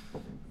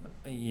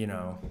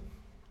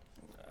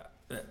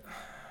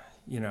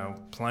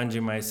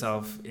 plunging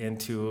myself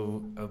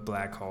into a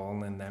black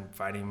hole and then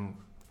fighting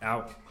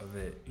out of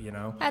it, you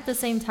know? At the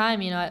same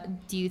time,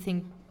 do you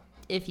think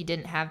if you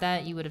didn't have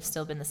that, you would have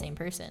still been the same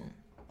person?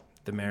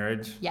 The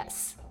marriage?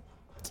 Yes.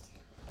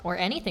 Or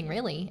anything,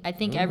 really. I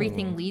think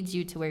everything leads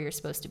you to where you're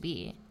supposed to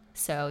be.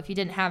 So if you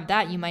didn't have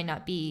that, you might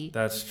not be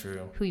That's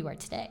true. who you are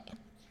today.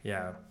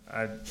 Yeah.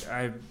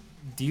 I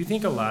do you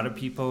think a lot of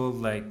people,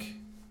 like,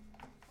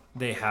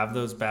 they have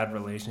those bad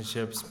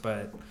relationships,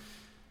 but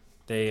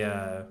they,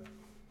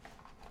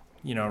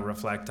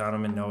 reflect on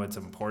them and know it's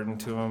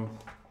important to them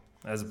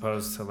as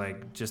opposed to,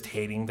 like, just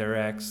hating their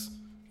ex?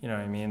 You know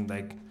what I mean?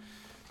 Like,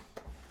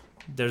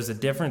 there's a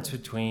difference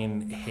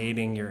between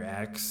hating your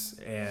ex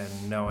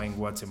and knowing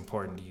what's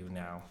important to you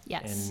now.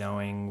 Yes. And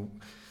knowing,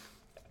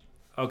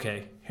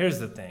 okay, here's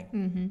the thing.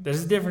 Mm-hmm.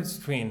 There's a difference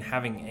between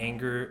having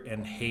anger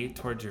and hate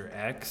towards your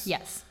ex.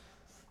 Yes.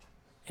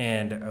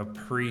 and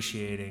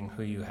appreciating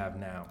who you have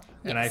now.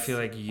 And I feel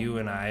like you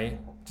and I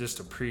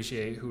just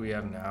appreciate who we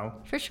have now.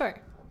 For sure.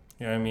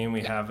 You know what I mean? We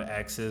have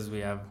exes, we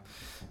have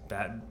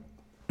bad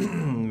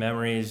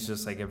memories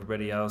just like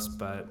everybody else,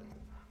 but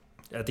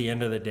at the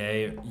end of the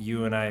day,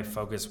 you and I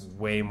focus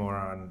way more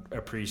on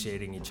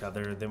appreciating each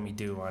other than we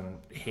do on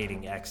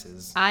hating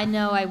exes. I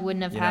know I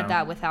wouldn't have had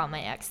that without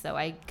my ex, though.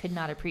 I could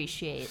not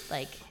appreciate,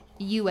 like,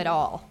 you at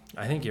all.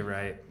 I think you're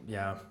right.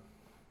 Yeah.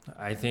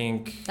 I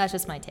think... That's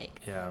just my take.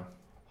 Yeah.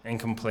 And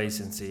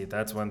complacency.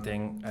 That's one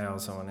thing I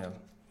also want to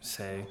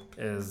say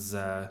is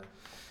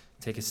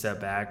take a step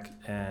back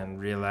and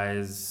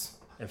realize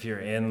if you're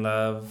in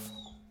love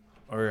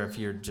or if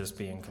you're just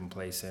being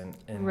complacent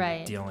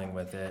and dealing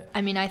with it.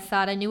 I mean, I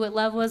thought I knew what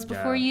love was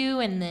before you,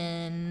 and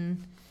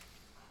then...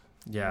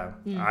 Yeah.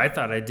 I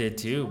thought I did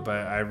too,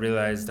 but I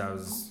realized I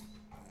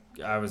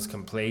was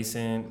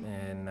complacent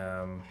and,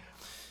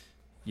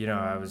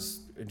 I was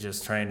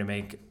just trying to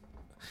make...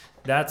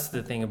 That's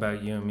the thing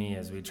about you and me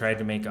is we tried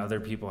to make other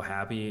people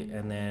happy,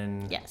 and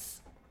then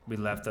we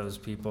left those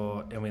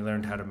people and we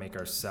learned how to make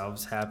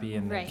ourselves happy,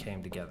 and then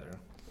came together.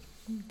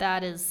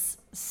 That is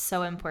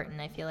so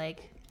important, I feel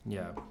like.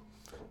 Yeah.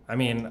 I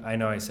mean, I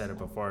know I said it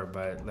before,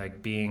 but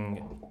like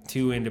being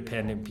two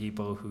independent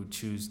people who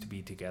choose to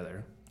be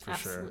together, for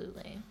sure.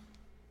 Absolutely.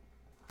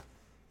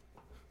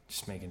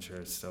 Just making sure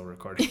it's still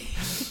recording.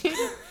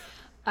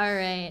 All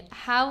right.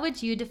 How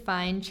would you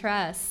define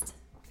trust?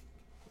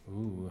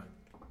 Ooh.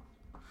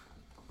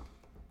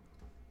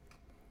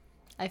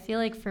 I feel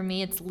like for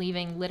me, it's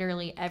leaving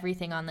literally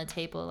everything on the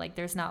table. Like,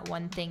 there's not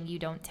one thing you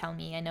don't tell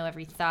me. I know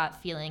every thought,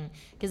 feeling,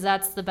 because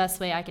that's the best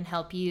way I can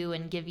help you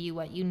and give you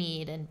what you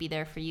need and be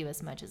there for you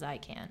as much as I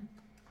can.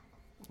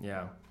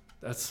 Yeah.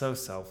 That's so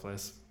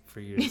selfless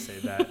for you to say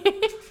that.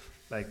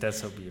 Like, that's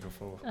so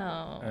beautiful.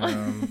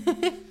 Oh.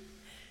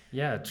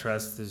 Yeah,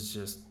 trust is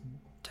just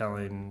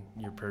telling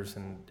your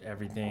person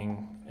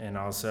everything, and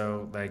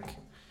also, like...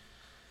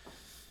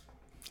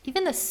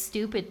 Even the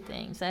stupid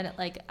things. I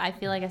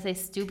feel like I say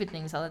stupid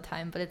things all the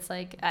time, but it's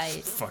like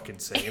fucking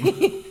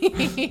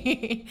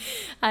same.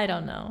 I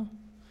don't know.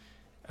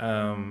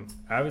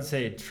 I would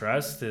say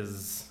trust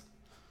is,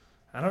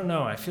 I don't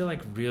know. I feel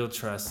like real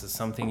trust is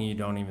something you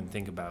don't even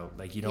think about.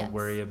 Like, you don't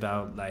worry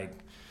about, like,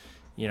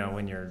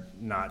 when you're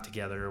not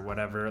together or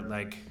whatever.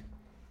 Like,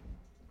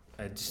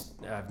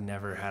 I've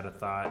never had a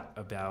thought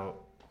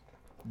about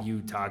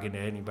you talking to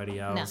anybody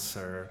else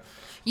or...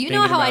 You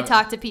know how I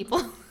talk to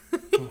people.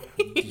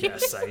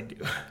 Yes, I do.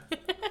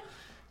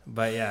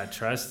 But yeah,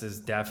 trust is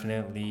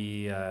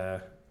definitely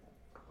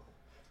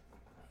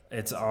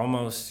it's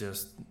almost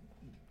just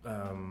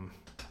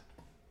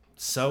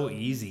so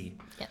easy.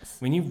 Yes.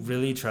 When you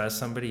really trust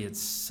somebody, it's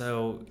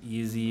so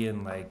easy,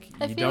 and like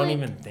you don't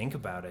even think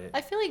about it.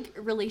 I feel like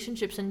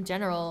relationships in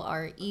general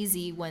are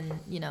easy when,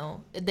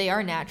 they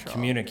are natural.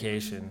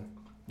 Communication.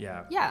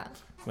 Yeah. Yeah.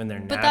 When they're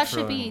but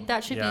natural. But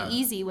that should be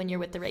easy when you're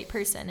with the right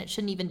person. It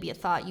shouldn't even be a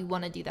thought. You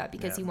want to do that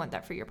because you want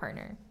that for your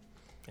partner.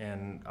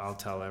 And I'll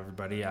tell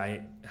everybody,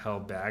 I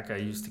held back. I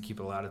used to keep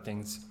a lot of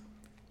things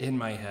in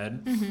my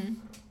head.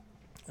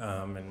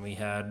 Mm-hmm. And we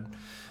had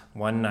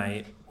one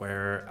night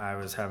where I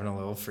was having a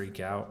little freak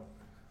out.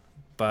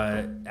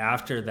 But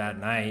after that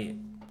night,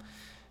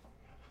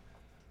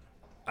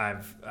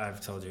 I've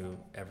told you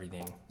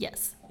everything.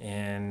 Yes.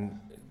 And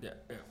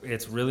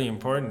it's really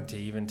important to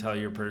even tell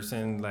your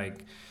person,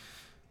 like,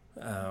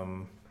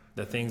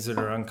 the things that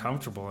are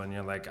uncomfortable, and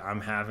you're like,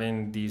 I'm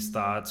having these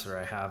thoughts, or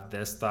I have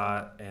this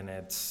thought, and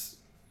it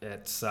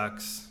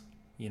sucks,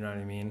 you know what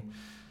I mean?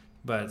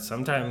 But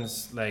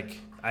sometimes, like,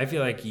 I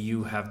feel like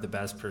you have the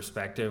best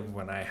perspective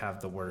when I have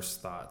the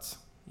worst thoughts,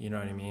 you know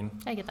what I mean?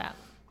 I get that.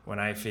 When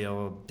I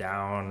feel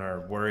down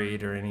or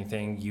worried or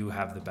anything, you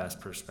have the best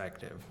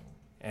perspective,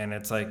 and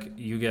it's like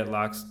you get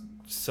locked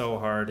so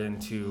hard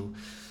into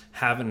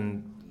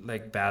having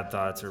like bad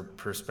thoughts or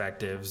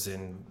perspectives,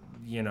 and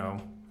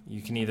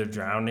you can either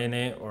drown in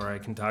it, or I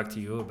can talk to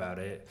you about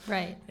it.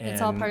 Right.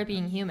 It's all part of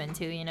being human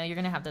too. You're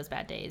going to have those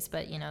bad days,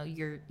 but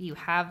you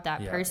have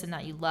that person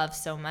that you love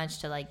so much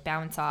to like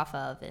bounce off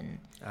of and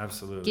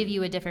absolutely give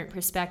you a different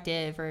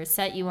perspective or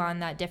set you on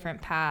that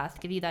different path,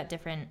 give you that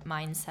different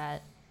mindset.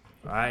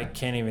 I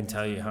can't even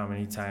tell you how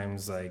many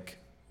times like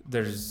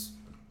there's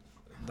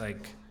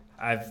like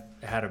I've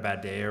had a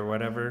bad day or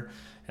whatever,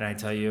 and I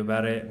tell you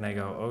about it and I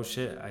go, oh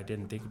shit, I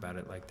didn't think about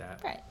it like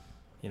that. Right.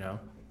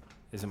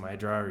 Is it my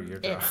draw or your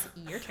draw? It's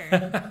your turn.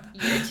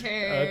 Your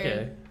turn.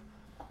 Okay.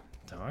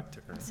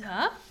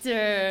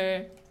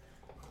 Doctor.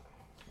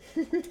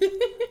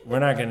 We're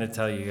not going to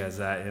tell you guys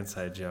that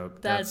inside joke.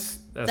 That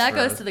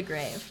goes to the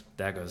grave.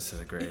 That goes to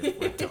the grave.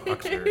 We're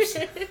doctors.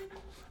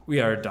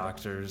 We are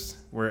doctors.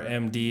 We're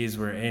MDs.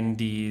 We're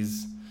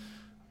NDs.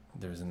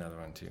 There's another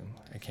one too.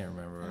 I can't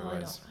remember what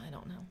it was. I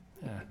don't know.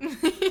 Yeah.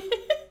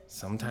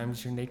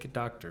 Sometimes you're naked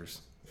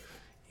doctors.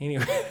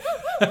 Anyway.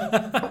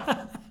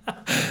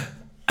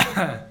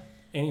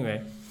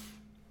 Anyway,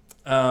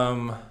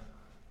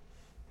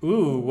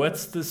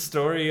 what's the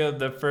story of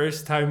the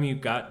first time you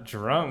got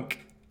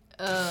drunk?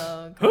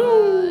 Oh,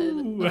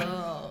 God.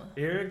 Oh.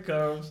 Here it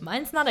comes.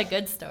 Mine's not a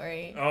good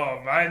story. Oh,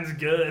 mine's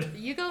good.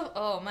 You go.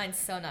 Oh, mine's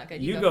so not good.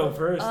 You go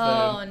first,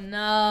 oh, then. No.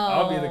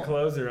 I'll be the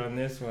closer on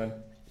this one.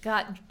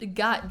 Got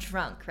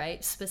drunk,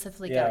 right?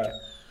 Specifically got Yeah.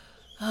 drunk.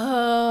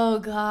 Oh,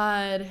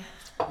 God.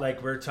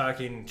 Like, we're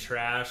talking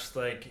trash,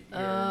 like, you're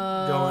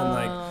going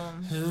like,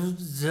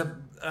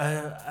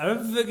 I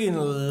fucking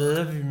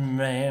love you,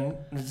 man.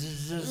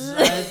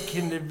 I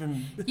can't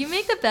even... You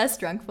make the best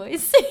drunk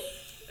voice.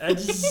 I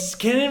just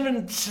can't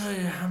even tell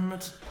you how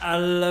much I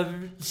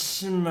love you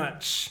so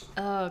much.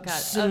 Oh, God.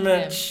 So okay.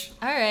 much.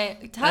 All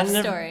right. Tough I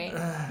never- story.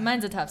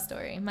 Mine's a tough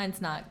story.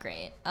 Mine's not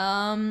great.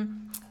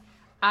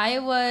 I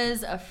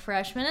was a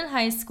freshman in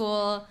high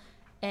school,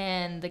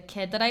 and the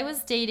kid that I was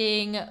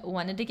dating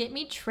wanted to get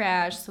me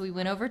trash, so we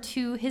went over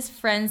to his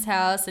friend's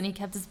house, and he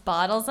kept his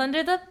bottles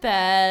under the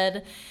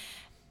bed.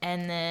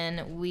 And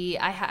then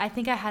I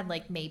think I had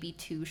like maybe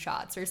 2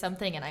 shots or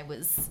something, and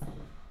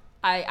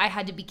I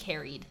had to be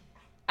carried.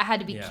 I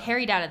had to be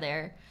carried out of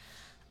there.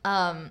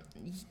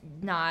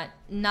 Not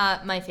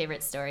my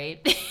favorite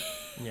story.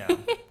 Yeah.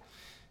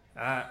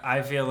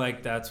 I feel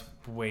like that's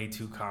way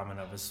too common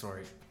of a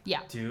story.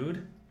 Yeah.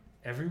 Dude,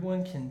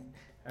 everyone can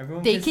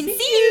see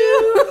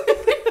you.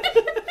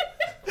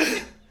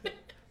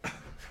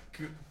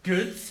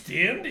 Good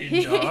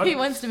standing, dog. He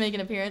wants to make an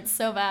appearance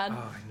so bad.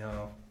 Oh,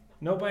 no.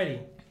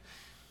 Nobody.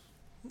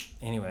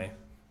 Anyway,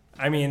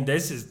 I mean,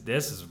 this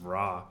is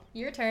raw.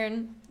 Your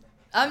turn.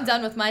 I'm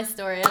done with my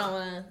story. I don't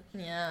want to.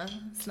 Yeah,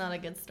 it's not a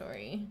good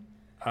story.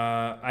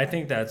 I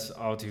think that's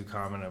all too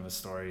common of a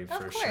story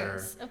for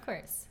sure. Of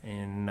course.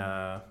 And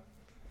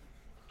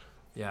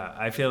yeah,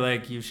 I feel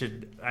like you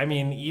should. I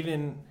mean,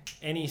 even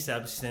any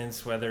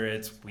substance, whether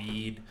it's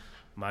weed,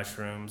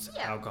 mushrooms,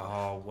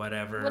 alcohol,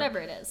 whatever. Whatever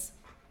it is.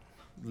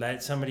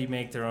 Let somebody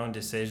make their own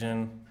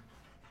decision.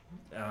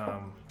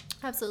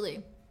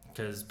 Absolutely.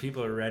 Because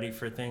people are ready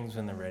for things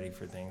when they're ready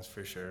for things,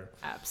 for sure.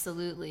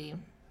 Absolutely.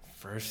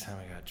 First time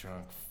I got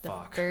drunk,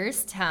 fuck.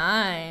 First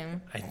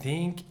time. I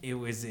think it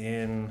was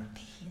in...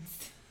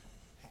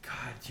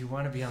 God, you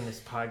want to be on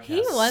this podcast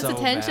He wants so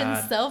attention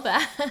bad. so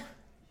bad. Oh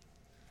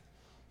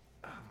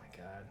my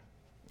God.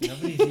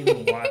 Nobody's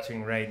even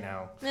watching right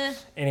now.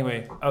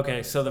 Anyway,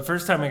 okay, so the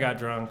first time I got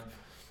drunk,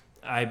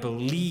 I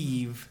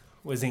believe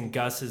was in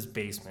Gus's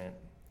basement.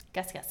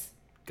 Gus.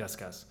 Gus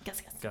Bus.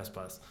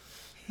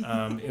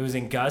 It was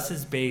in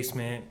Gus's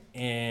basement,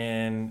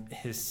 and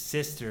his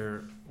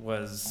sister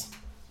was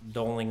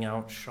doling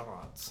out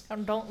shots.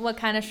 What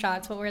kind of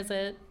shots? What was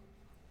it?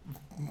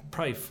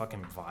 Probably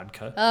fucking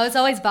vodka. Oh, it's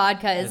always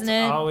vodka, isn't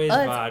it? Always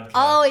vodka. It's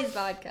always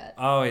vodka.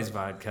 Always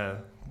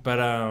vodka.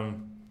 But I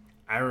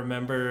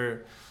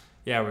remember,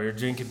 we were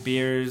drinking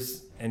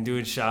beers and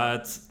doing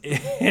shots,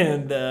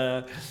 and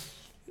then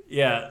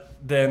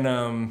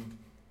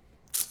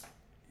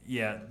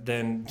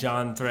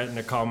John threatened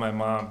to call my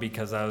mom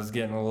because I was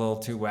getting a little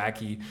too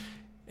wacky,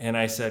 and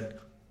I said,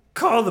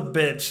 "Call the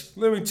bitch.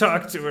 Let me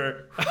talk to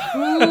her."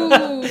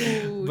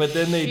 Ooh, but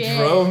then they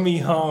drove me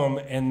home,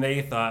 and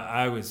they thought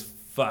I was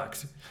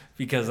fucked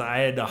because I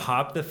had to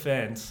hop the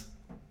fence.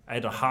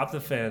 And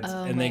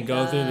then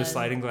go through the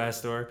sliding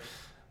glass door.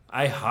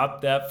 I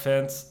hopped that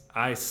fence.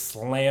 I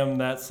slammed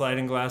that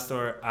sliding glass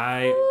door.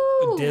 I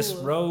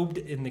disrobed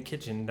in the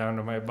kitchen down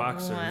to my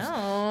boxers.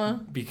 Wow.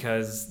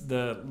 Because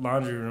the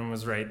laundry room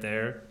was right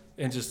there,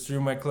 and just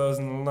threw my clothes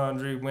in the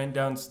laundry, went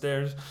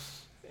downstairs,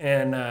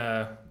 and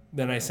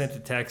then I sent a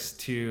text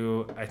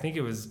to, I think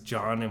it was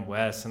John and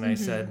Wes, and I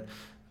said,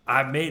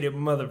 "I made it,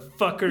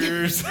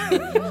 motherfuckers."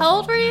 How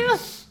old were you?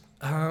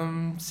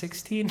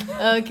 16.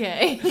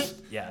 Okay.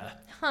 Yeah.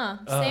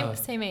 Huh.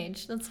 Same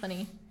age. That's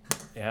funny.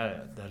 Yeah,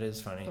 that is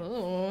funny.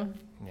 Ooh.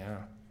 Yeah,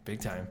 big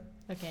time.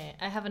 Okay,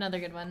 I have another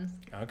good one.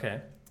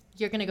 Okay.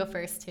 You're gonna go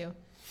first too.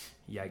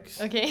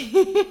 Yikes.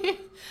 Okay.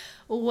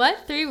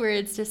 What 3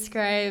 words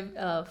describe?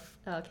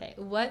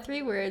 What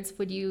 3 words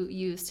would you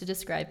use to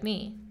describe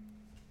me?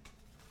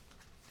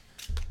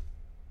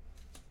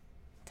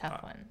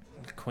 Tough one.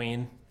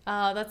 Queen.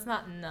 Oh, that's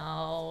not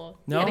no.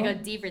 No? You gotta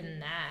go deeper than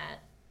that.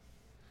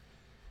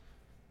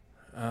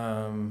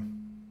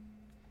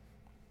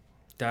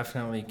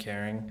 Definitely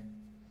caring.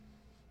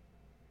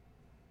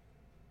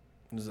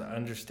 Is it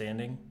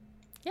understanding?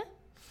 Yeah.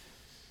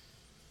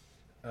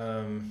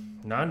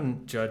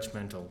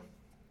 Non-judgmental.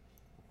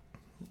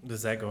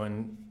 Does that go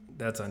in?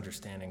 That's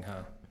understanding,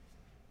 huh?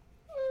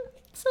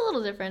 It's a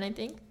little different, I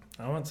think.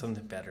 I want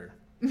something better.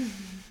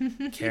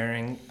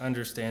 Caring,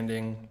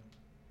 understanding,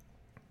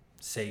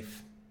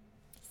 safe.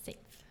 Safe.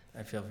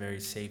 I feel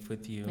very safe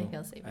with you. I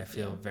feel safe with I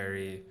feel you.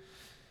 very...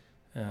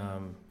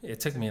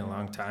 it took me a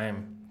long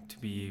time to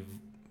be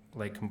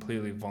like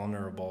completely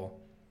vulnerable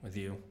with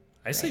you.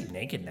 I sleep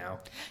naked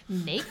now.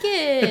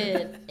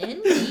 Naked.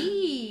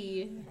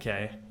 Indeed.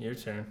 Okay, your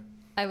turn.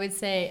 I would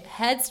say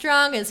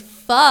headstrong as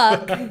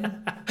fuck.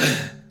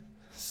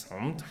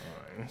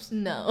 Sometimes.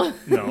 No.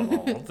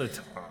 No, all the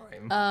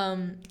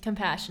time.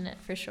 Compassionate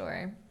for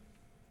sure.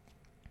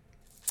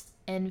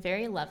 And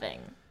very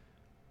loving.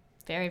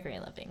 Very, very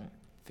loving.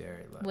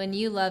 Very low. When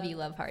you love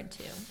hard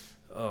too.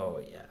 Oh,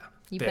 yeah.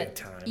 Big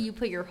time. You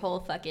put your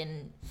whole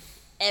fucking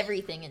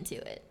everything into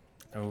it.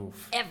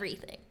 Oof.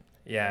 Everything.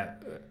 Yeah.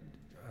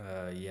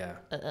 Yeah.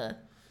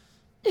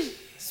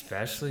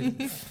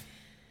 Especially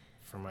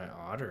for my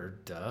otter,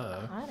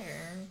 duh. Otter.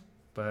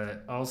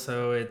 But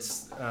also,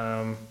 it's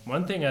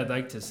one thing I'd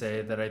like to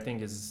say that I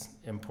think is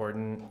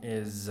important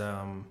is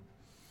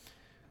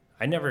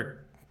I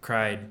never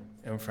cried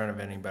in front of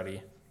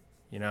anybody,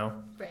 you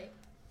know? Right.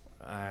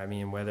 I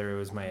mean, whether it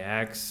was my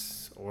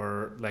ex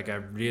or like I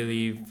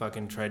really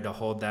fucking tried to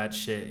hold that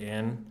shit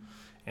in,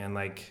 and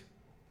like,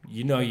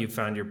 you know, you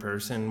found your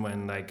person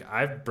when like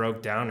I've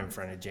broke down in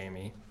front of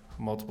Jamie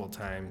multiple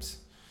times.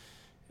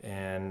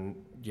 And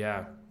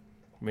yeah,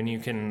 when you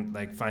can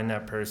like find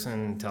that person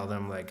and tell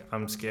them like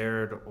I'm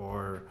scared,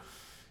 or,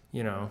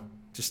 you know,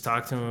 just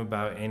talk to them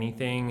about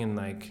anything, and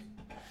like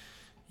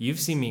you've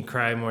seen me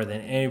cry more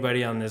than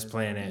anybody on this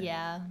planet.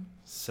 Yeah.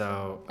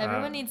 So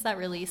everyone needs that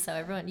release. So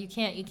everyone, you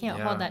can't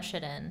hold that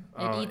shit in.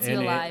 It eats you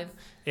alive.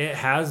 It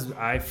has.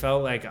 I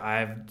felt like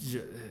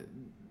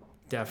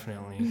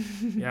definitely.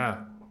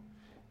 Yeah.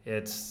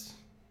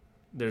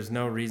 There's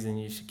no reason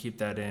you should keep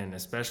that in,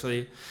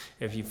 especially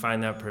if you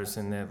find that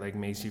person that like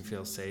makes you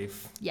feel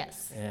safe.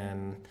 Yes.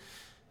 And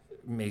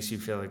makes you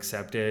feel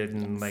accepted,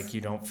 and like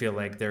you don't feel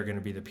like they're going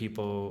to be the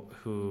people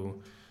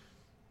who,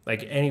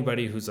 like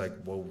anybody who's like,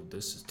 whoa,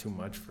 this is too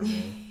much for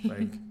me.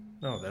 Like,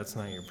 no, that's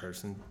not your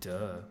person.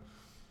 Duh.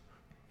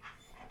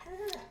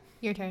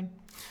 Your turn.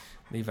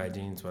 Levi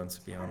Jeans wants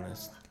to be on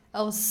this.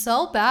 Oh,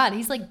 so bad.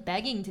 He's like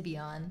begging to be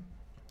on.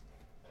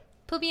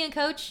 Put me in,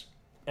 coach.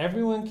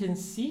 Everyone can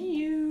see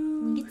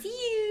you. We can see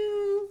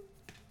you.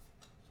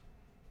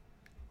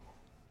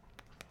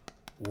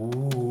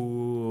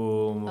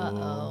 Ooh.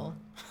 Uh-oh.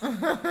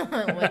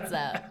 What's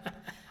up?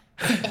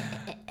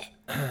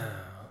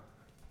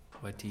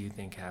 What do you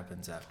think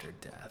happens after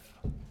death?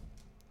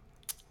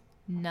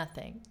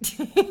 Nothing.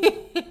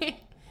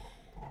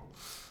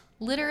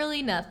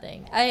 Literally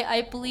nothing.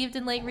 I believed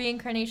in like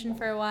reincarnation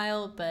for a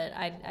while, but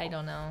I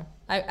don't know.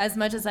 As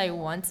much as I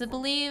want to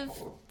believe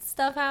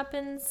stuff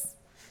happens,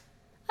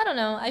 I don't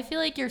know. I feel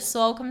like your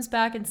soul comes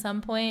back at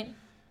some point.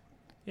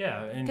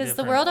 Yeah, because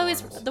the world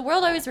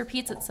always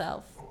repeats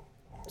itself.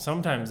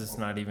 Sometimes it's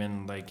not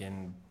even like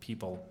in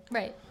people.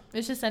 Right.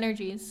 It's just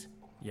energies.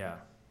 Yeah.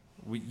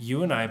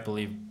 You and I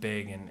believe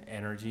big in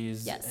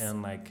energies. Yes.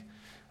 And like,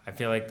 I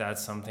feel like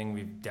that's something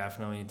we've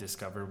definitely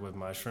discovered with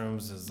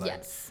mushrooms is like,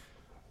 yes.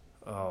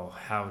 Oh,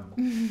 how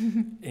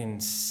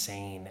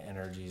insane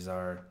energies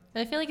are.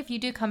 But I feel like if you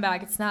do come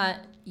back, it's not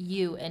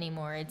you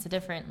anymore. It's a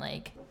different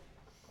like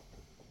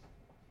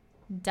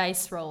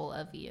dice roll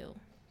of you.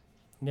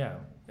 Yeah.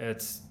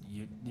 It's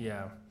you.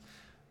 Yeah.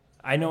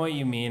 I know what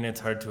you mean. It's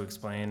hard to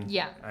explain.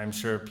 Yeah. I'm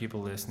sure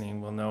people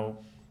listening will know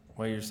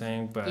what you're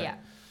saying, but yeah.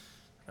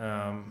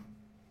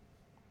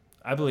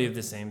 I believe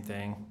the same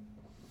thing.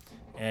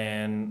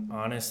 And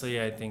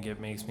honestly, I think it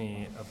makes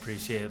me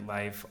appreciate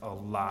life a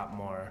lot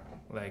more.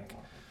 Like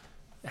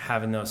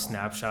having those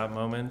snapshot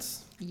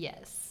moments.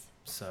 Yes.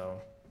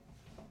 So.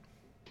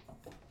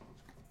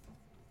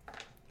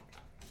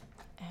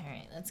 All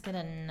right, let's get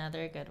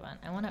another good one.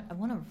 I want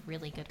a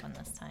really good one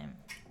this time.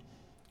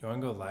 You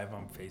want to go live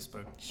on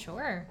Facebook?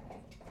 Sure.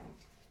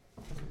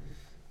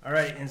 All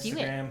right,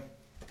 Instagram.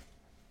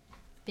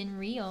 Been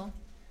real.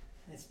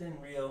 It's been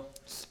real.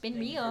 It's been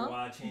Thank real. You for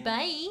watching.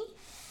 Bye.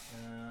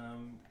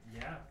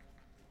 Yeah.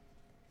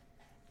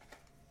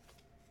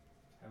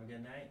 Have a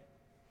good night.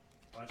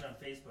 Watch on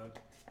Facebook.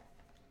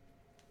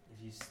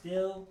 If you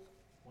still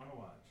want to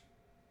watch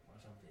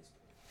on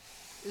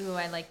Facebook. Ooh,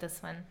 I like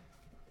this one.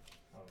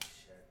 Oh,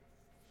 shit.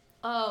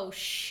 Oh,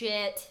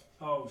 shit.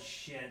 Oh,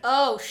 shit.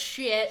 Oh,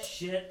 shit.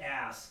 Shit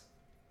ass.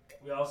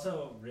 We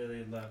also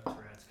really love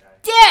Tourette's guy.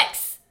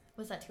 Dicks!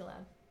 Was that too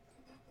loud?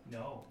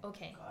 No.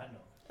 Okay. God,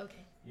 no.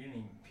 Okay. You didn't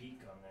even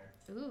peek on there.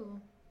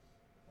 Ooh.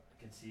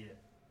 I can see it.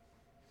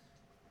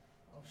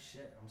 Oh,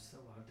 shit. I'm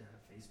still logged out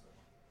of Facebook.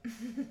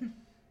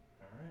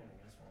 Alright, I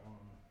guess we're on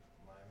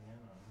live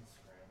again on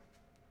Instagram.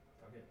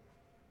 Fuck it.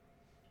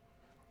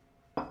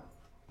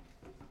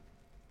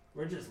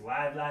 We're just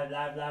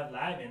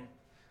living.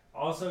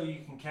 Also, you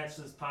can catch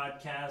this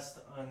podcast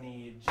on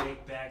the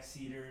Jake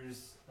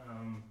Backseaters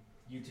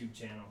YouTube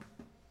channel.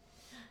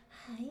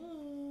 Hi.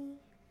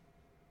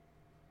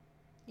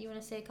 You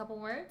want to say a couple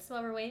words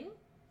while we're waiting?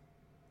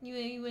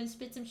 You want to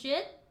spit some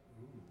shit?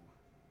 Ooh.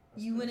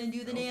 You want to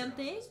do the damn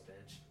thing?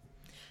 Bitch.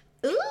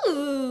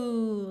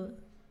 Ooh.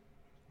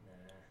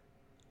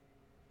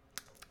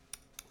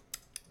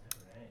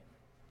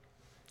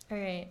 All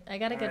right, I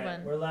got a good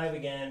one. We're live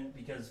again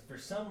because for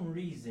some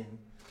reason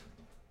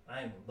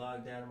I'm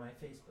logged out of my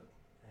Facebook.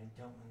 I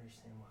don't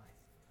understand why.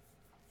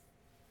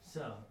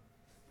 So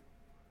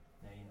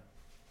now you know.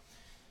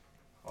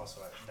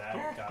 Also,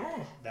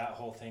 that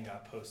whole thing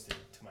got posted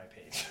to my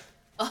page.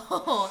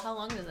 Oh, how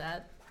long was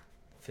that?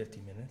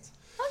 50 minutes.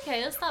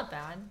 Okay, that's not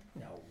bad.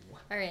 No.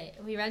 All right,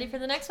 are we ready for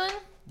the next one?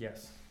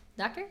 Yes.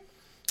 Doctor?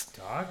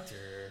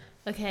 Doctor.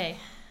 Okay,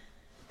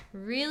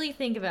 really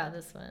think about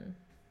this one.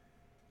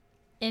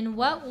 In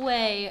what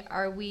way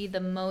are we the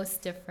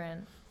most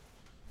different?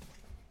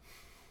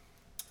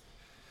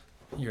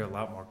 You're a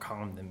lot more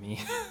calm than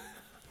me.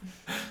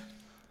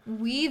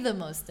 We the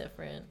most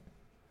different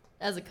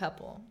as a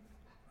couple.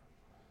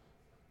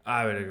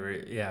 I would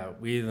agree. Yeah,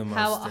 we the most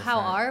different. How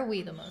are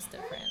we the most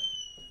different?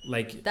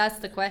 Like, that's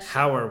the question.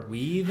 How are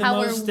we the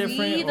most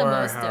different,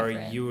 or how are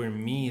you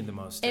and me the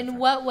most different? In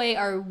what way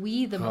are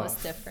we the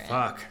most different?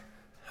 Fuck.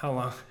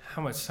 How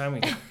much time we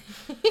got?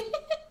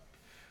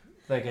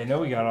 Like, I know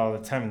we got all the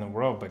time in the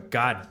world, but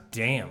god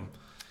damn.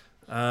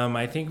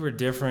 I think we're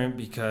different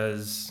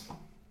because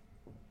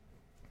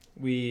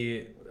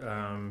we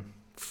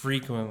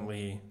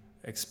frequently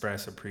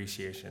express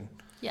appreciation.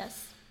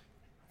 Yes.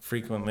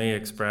 Frequently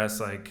express,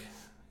 like,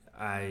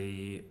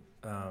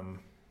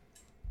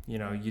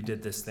 you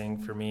did this thing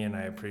for me and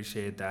I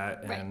appreciate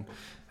that. Right. And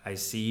I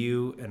see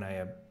you and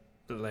I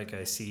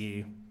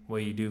see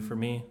what you do for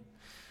me.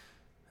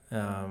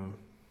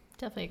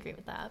 Definitely agree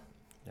with that.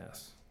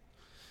 Yes.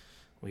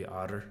 We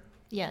otter.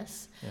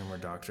 Yes. And we're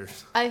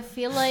doctors. I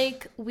feel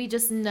like we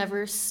just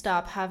never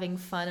stop having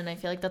fun, and I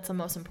feel like that's the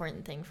most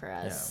important thing for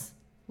us.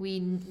 Yeah. We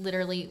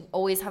literally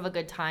always have a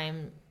good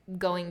time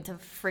going to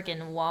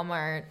freaking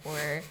Walmart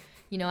or,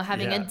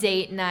 having a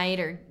date night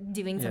or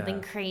doing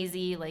something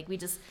crazy. Like, we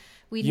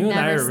you never and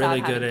I are stop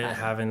really good fun. at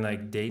having,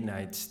 like, date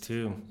nights,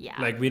 too.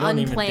 Yeah. Like, we don't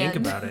Unplanned.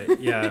 even think about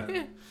it.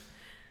 Yeah.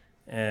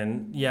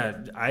 And, yeah,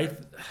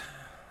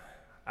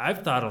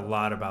 I've thought a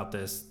lot about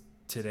this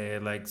today,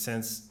 like,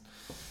 since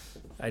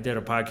I did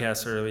a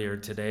podcast earlier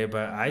today,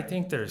 but I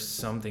think there's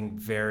something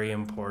very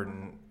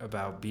important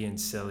about being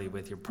silly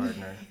with your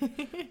partner.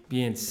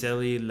 Being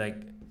silly, like...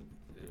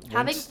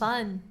 having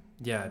fun.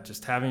 Yeah,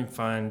 just having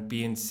fun,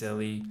 being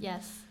silly.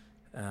 Yes.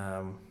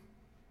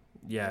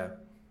 Yeah.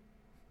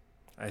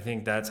 I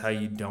think that's how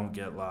you don't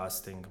get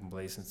lost in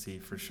complacency,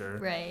 for sure.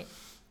 Right.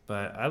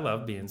 But I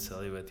love being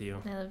silly with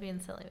you. I love being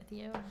silly with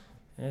you.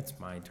 It's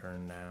my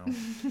turn now.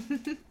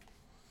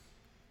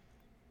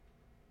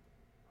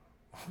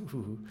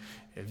 Ooh,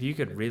 if you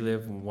could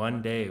relive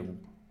one day,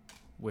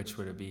 which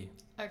would it be?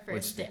 Our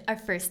first date.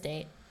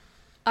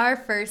 Our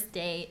first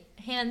date,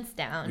 hands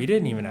down. We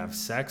didn't even have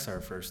sex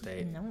our first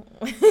date. No.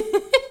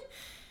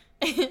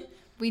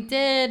 We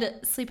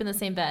did sleep in the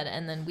same bed,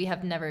 and then we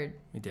have never...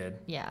 We did.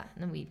 Yeah,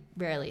 and we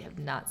rarely have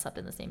not slept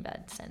in the same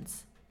bed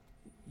since.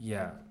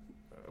 Yeah.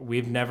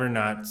 We've never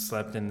not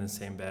slept in the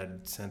same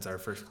bed since our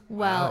first...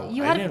 Well, wow,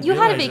 you had a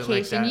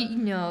vacation.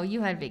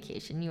 You had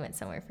vacation. You went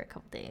somewhere for a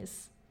couple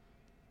days.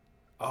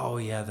 Oh,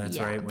 yeah, that's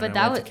right. When but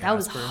that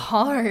was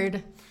hard.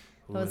 That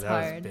was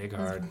hard. Big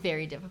hard. It was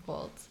very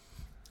difficult.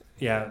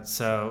 Yeah,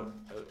 so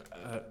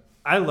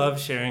I love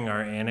sharing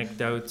our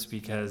anecdotes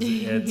because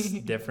it's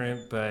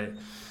different, but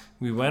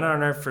we went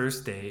on our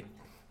first date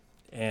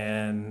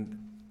and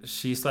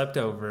she slept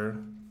over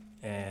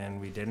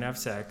and we didn't have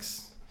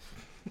sex.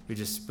 We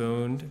just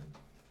spooned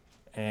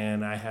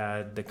and I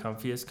had the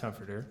comfiest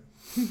comforter.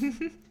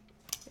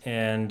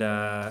 And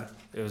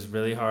it was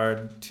really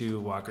hard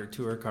to walk her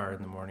to her car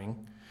in the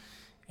morning.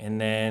 And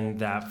then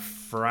that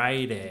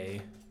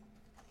Friday,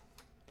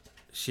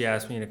 she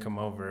asked me to come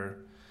over,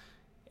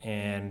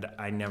 and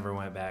I never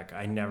went back.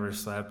 I never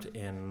slept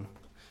in,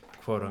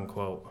 quote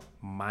unquote,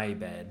 my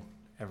bed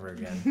ever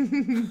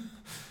again.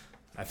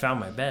 I found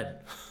my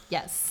bed.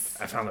 Yes.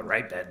 I found the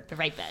right bed. The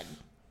right bed.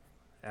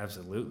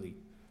 Absolutely.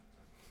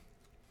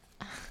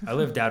 I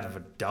lived out of a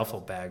duffel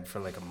bag for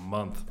like a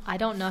month. I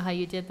don't know how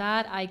you did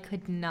that. I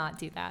could not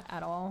do that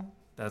at all.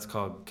 That's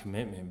called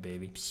commitment,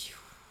 baby.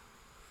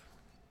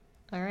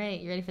 All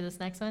right, you ready for this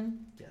next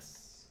one?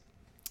 Yes.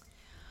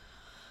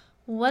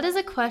 What is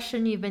a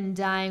question you've been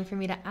dying for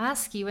me to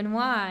ask you, and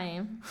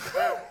why?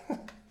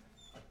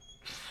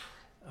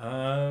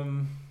 I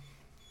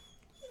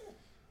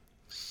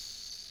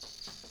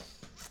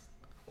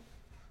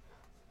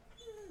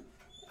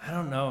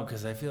don't know,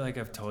 because I feel like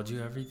I've told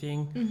you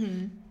everything.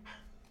 Mm-hmm.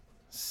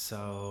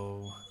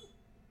 So...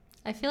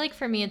 I feel like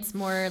for me it's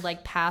more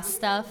like past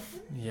stuff.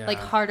 Yeah. Like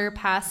harder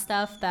past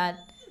stuff that...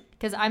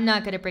 Because I'm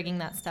not good at bringing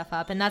that stuff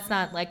up, and that's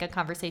not like a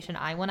conversation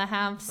I want to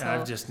have. So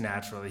I've just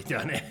naturally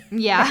done it.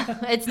 Yeah,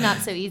 it's not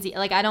so easy.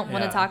 Like, I don't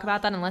want to talk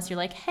about that unless you're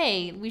like,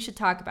 hey, we should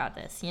talk about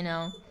this,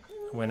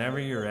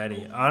 Whenever you're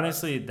ready.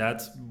 Honestly,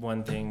 that's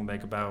one thing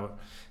like about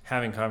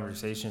having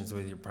conversations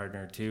with your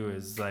partner too,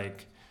 is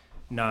like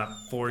not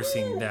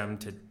forcing them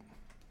to...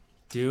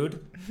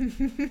 Dude,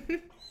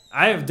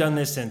 I have done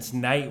this since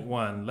night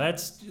one.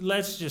 Let's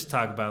just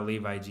talk about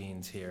Levi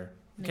jeans here.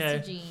 Okay.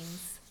 Mr.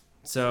 Jeans.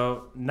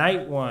 So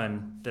night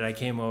one that I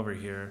came over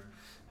here,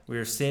 we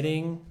were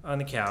sitting on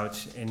the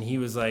couch and he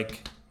was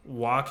like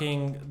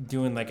walking,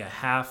 doing like a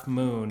half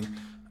moon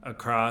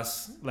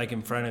across like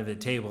in front of the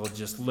table,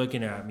 just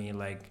looking at me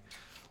like,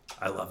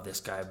 I love this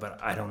guy, but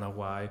I don't know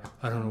why.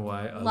 I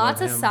Lots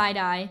of side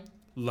eye.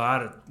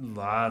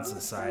 Lots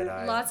of side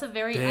eye. Lots of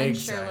very big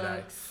unsure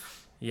looks.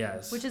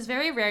 Yes. Which is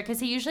very rare because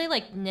he usually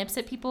like nips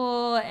at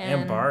people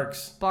and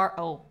barks.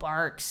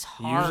 Barks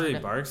hard. He usually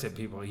barks at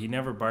people. He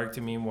never barked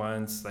at me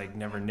once, like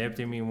never nipped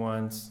at me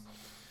once.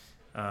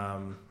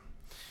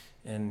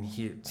 And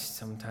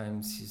he's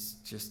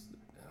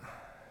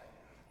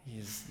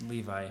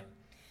Levi.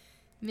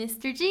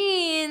 Mr.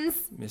 Jeans.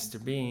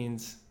 Mr.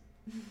 Beans.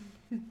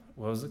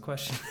 What was the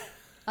question?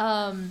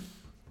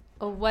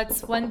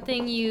 What's one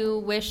thing you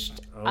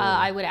wished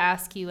I would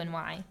ask you and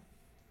why?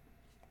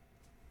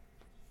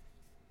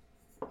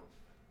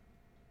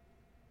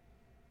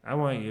 I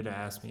want you to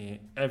ask me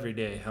every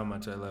day how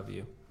much I love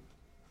you.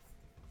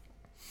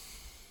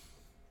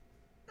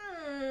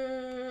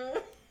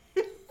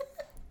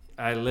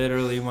 I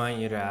literally want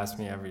you to ask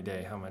me every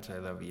day how much I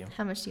love you.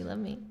 How much do you love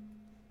me?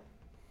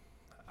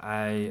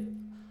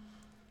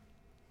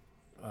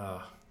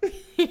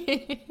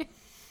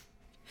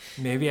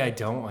 Maybe I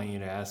don't want you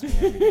to ask me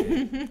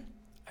every day.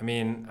 I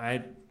mean,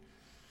 I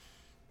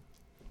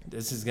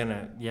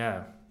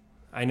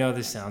know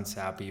this sounds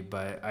sappy,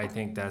 but I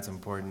think that's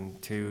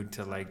important too,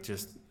 to like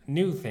just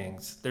new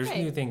things. There's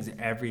right. new things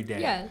every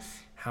day. Yes.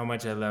 How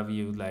much I love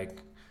you,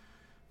 like,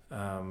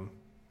 I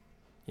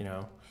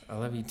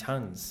love you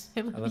tons.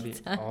 I love you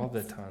tons. all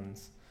the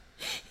tons.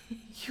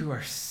 You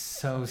are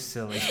so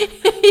silly.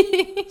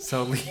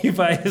 So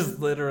Levi is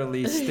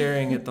literally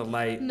staring at the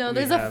light. No,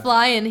 there's a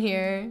fly in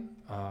here.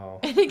 Oh.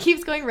 And it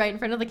keeps going right in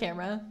front of the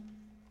camera.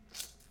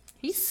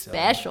 He's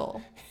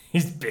special.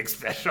 He's big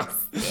special.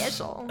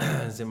 Special.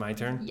 Is it my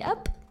turn?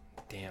 Yep.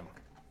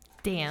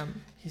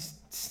 Damn. He's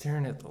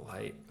staring at the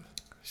light.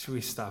 Should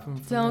we stop him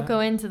from Don't that?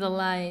 go into the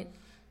light.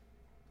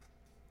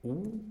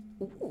 Ooh.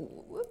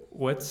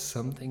 What's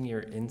something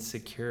you're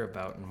insecure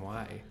about and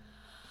why?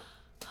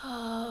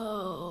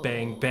 Oh.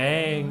 Bang,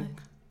 bang.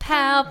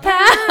 Pow,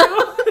 pow.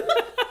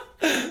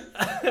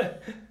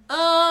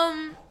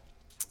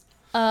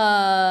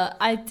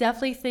 I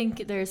definitely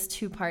think there's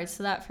two parts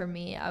to that for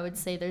me. I would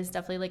say there's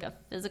definitely like a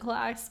physical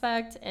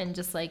aspect and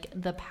just like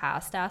the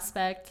past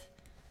aspect.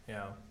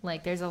 Yeah.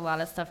 Like there's a lot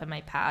of stuff in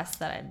my past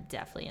that I'm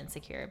definitely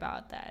insecure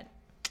about that.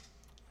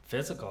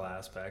 Physical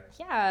aspect?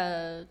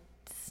 Yeah.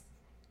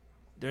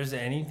 There's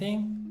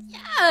anything?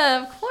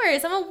 Yeah, of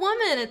course. I'm a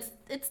woman.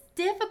 It's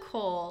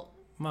difficult.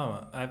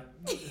 Mama,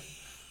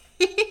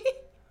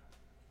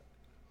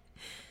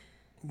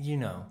 you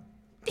know.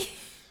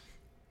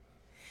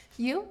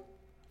 You?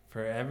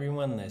 For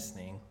everyone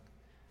listening,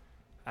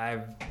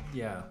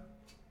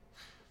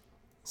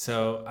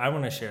 So I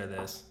want to share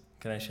this.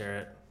 Can I share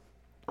it?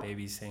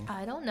 Baby scene.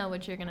 I don't know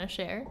what you're going to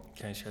share.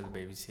 Can I share the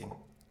baby scene?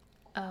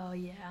 Oh,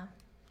 yeah.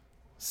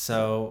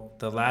 So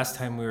the last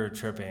time we were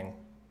tripping,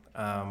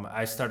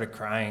 I started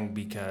crying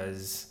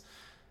because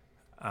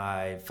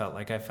I felt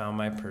like I found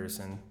my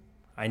person.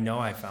 I know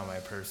I found my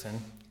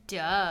person.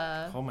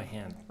 Duh. Hold my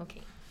hand.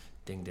 Okay.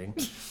 Ding, ding.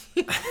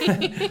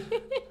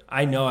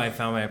 I know I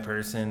found my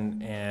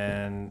person,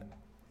 and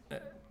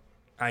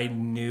I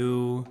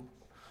knew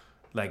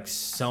like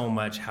so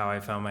much how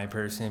I found my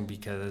person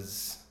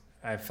because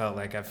I felt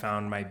like I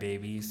found my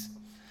babies.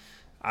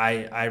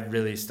 I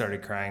really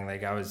started crying.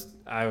 Like I was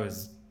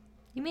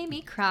You made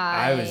me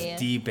cry. I was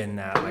deep in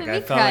that. You Like made I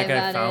me felt cry like I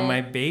about found it.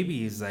 my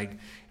babies. Like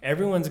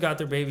everyone's got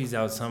their babies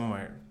out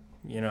somewhere,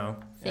 you know?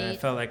 And I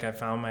Fate. felt like I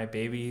found my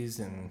babies,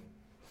 and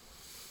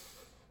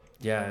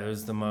yeah, it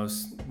was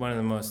one of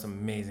the most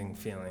amazing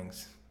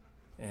feelings.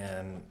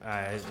 And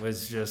I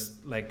was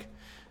just like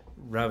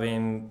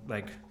rubbing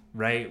like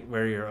right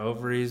where your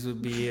ovaries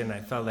would be, and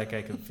I felt like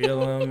I could feel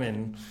them,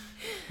 and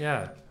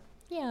yeah.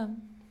 Yeah.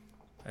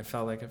 I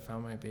felt like I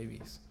found my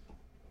babies.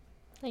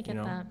 I get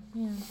know? that.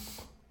 Yeah.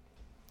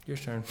 Your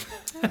turn.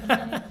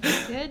 Okay.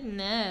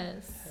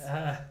 Goodness.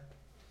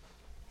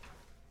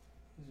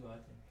 Who's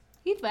watching?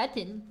 Who's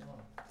watching?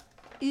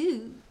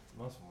 Ooh.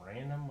 Most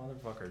random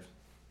motherfuckers.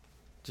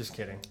 Just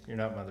kidding. You're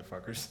not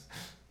motherfuckers.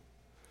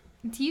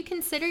 Do you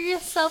consider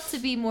yourself to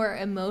be more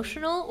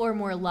emotional or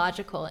more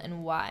logical,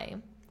 and why?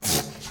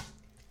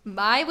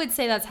 I would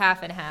say that's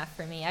half and half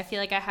for me. I feel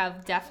like I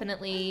have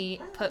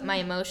definitely put my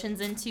emotions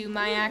into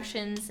my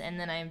actions, and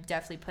then I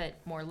definitely put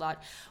more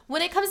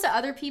when it comes to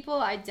other people,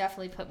 I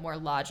definitely put more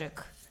logic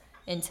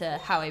into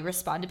how I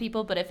respond to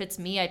people. But if it's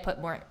me, I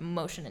put more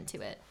emotion into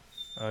it.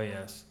 Oh,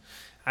 yes.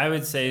 I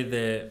would say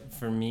that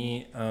for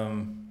me,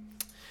 I'm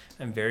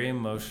very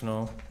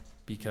emotional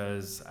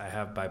because I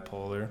have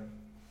bipolar.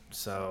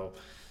 So,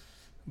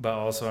 but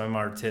also I'm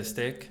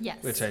artistic,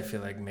 Yes. which I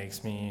feel like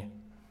makes me,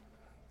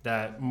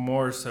 that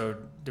more so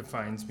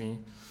defines me.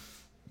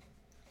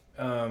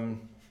 But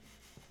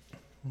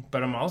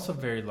I'm also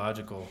very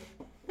logical.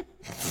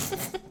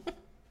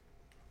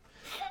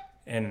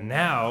 And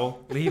now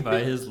Levi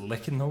is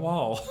licking the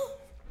wall.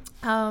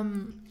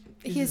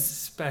 He's a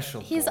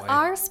special boy. He's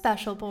our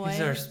special boy.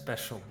 He's our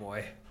special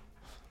boy.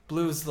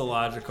 Blue's the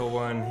logical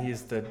one.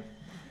 He's the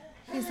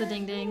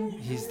ding ding.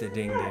 He's the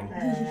ding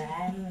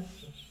ding.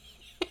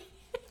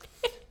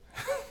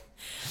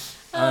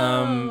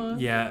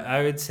 Yeah,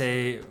 I would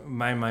say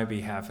mine might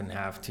be half and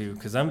half too,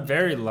 because I'm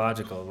very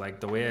logical. Like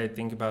the way I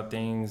think about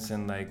things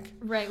and like.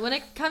 Right. When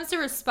it comes to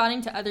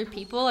responding to other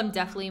people, I'm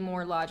definitely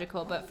more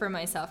logical, but for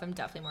myself, I'm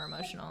definitely more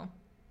emotional.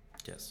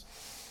 Yes.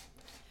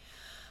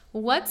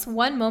 What's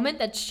one moment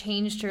that's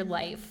changed your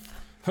life?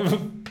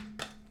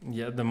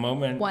 Yeah, the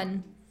moment.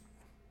 One.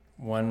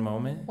 One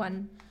moment?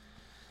 One.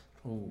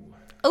 Ooh.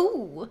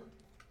 Oh.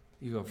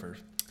 You go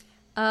first.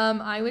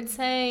 I would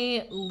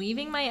say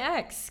leaving my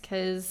ex,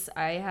 because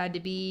I had to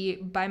be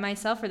by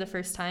myself for the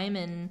first time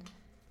in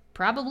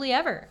probably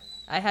ever.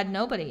 I had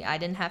nobody. I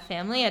didn't have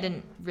family.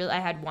 I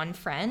had one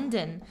friend,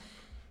 and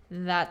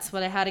that's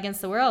what I had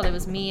against the world. It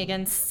was me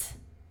against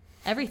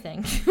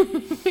everything.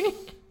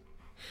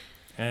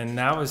 And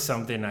that was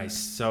something I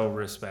so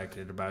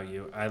respected about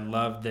you. I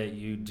love that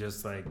you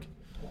just like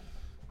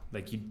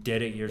you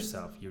did it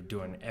yourself. You're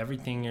doing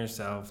everything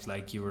yourself.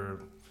 Like you were.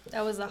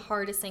 That was the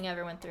hardest thing I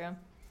ever went through.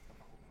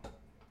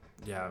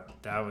 Yeah,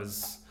 that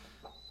was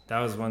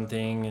one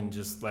thing, and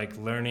just like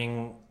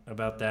learning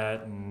about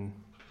that and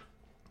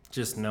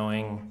just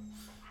knowing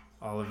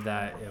all of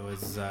that. It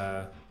was,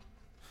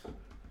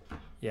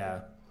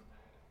 yeah,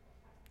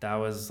 that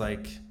was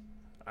like,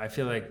 I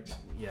feel like,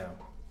 yeah.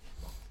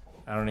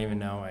 I don't even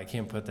know. I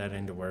can't put that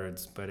into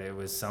words, but it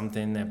was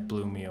something that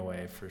blew me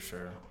away for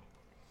sure.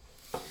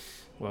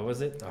 What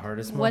was it? The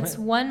hardest moment? What's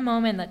one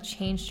moment that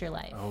changed your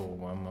life? Oh,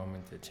 one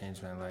moment that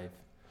changed my life.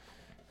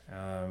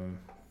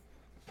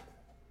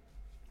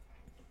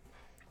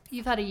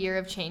 You've had a year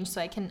of change,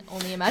 so I can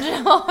only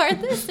imagine how hard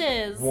this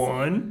is.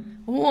 One?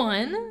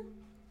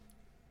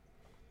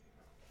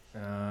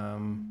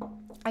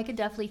 I could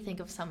definitely think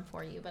of some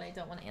for you, but I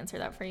don't want to answer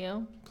that for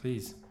you.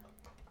 Please.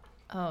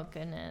 Oh,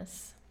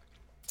 goodness.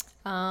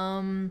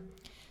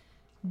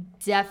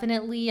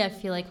 Definitely, I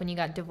feel like when you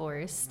got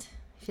divorced,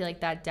 I feel like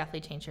that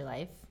definitely changed your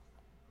life.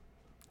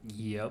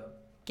 Yep.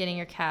 Getting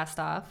your cast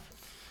off.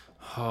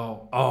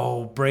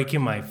 Oh,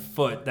 breaking my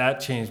foot. That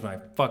changed my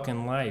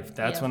fucking life.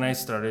 That's Yeah. when I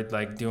started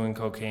like doing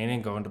cocaine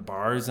and going to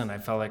bars, and I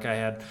felt like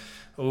I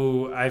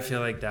feel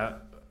like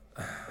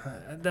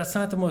that's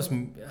not the most,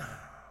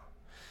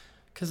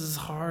 because it's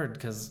hard,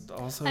 because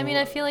also. I mean,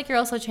 I feel like you're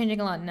also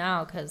changing a lot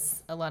now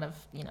because a lot of,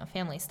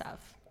 family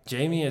stuff.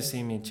 Jamie has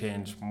seen me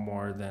change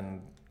more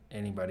than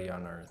anybody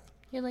on earth.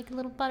 You're like a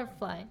little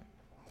butterfly.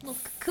 Little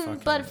cocoon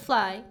Fucking-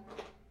 butterfly.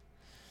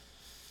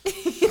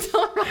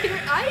 Don't roll your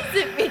eyes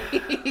at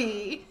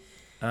me.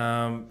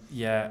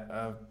 Yeah,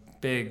 a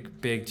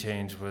big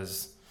change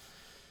was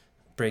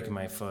breaking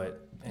my foot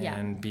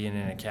and being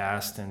in a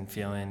cast and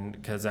feeling,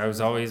 because I was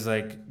always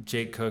like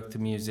Jake Cook, the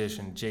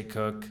musician. Jake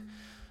Cook.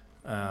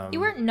 You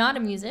weren't not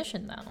a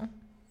musician, though.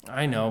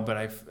 I know, but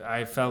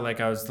I felt like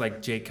I was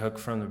like Jake Cook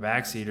from the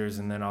Backseaters,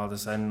 and then all of a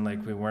sudden,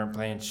 like, we weren't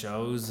playing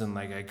shows, and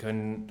like I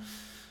couldn't,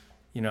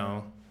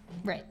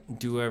 Right.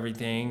 do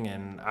everything,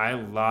 and I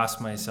lost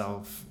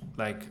myself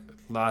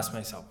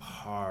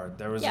hard.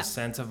 There was a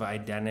sense of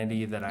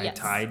identity that I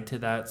tied to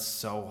that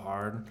so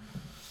hard.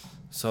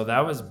 So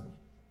that was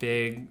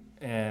big,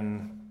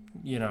 and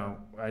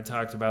I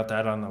talked about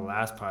that on the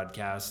last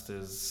podcast,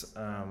 is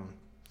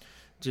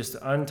just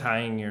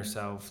untying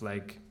yourself.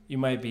 Like, you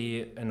might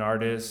be an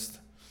artist,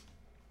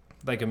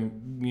 like a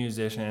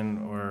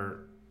musician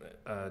or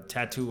a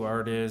tattoo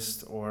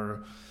artist,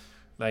 or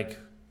like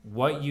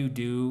what you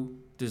do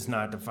does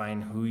not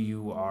define who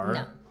you are.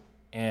 No.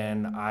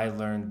 And I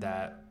learned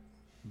that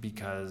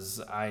because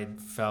I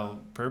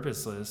felt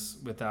purposeless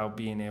without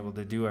being able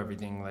to do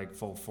everything like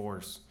full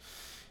force,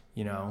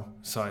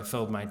 So I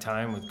filled my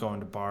time with going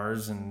to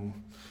bars and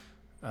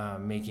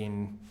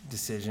making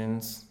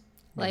decisions.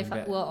 Life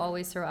will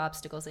always throw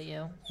obstacles at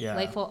you. Yeah.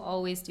 Life will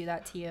always do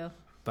that to you.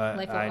 But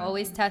Life will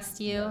always test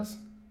you.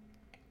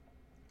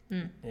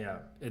 Yes. Yeah.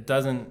 It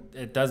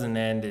doesn't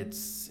end.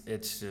 It's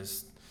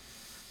just,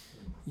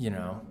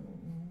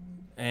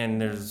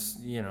 and there's,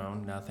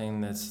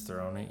 nothing that's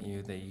thrown at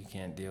you that you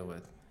can't deal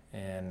with.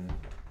 And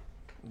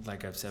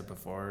like I've said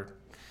before,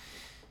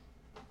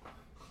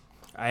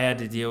 I had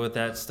to deal with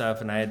that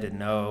stuff, and I had to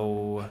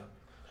know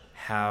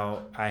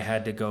how I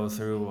had to go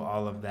through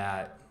all of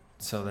that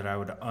so that I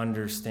would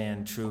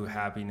understand true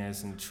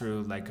happiness and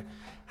true, like,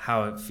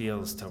 how it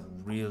feels to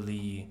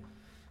really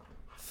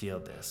feel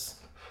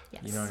this.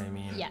 Yes. You know what I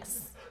mean?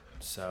 Yes.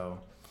 So,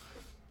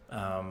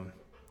 I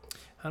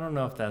don't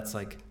know if that's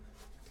like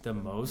the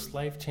most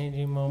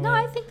life-changing moment. No,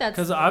 I think that's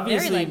because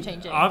very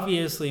life-changing.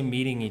 obviously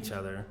meeting each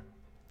other,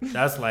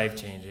 that's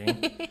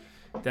life-changing.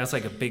 That's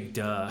like a big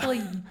duh.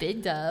 Well,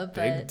 big duh, but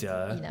Big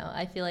duh.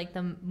 I feel like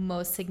the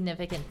most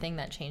significant thing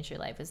that changed your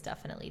life is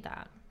definitely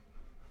that.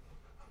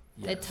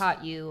 Yes. It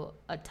taught you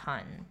a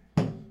ton.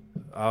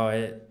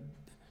 Oh,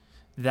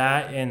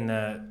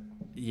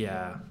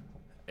 yeah.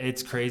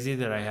 It's crazy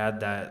that I had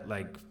that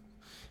like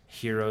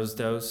hero's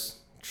dose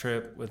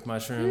trip with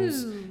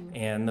mushrooms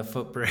and the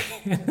foot break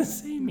in the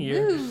same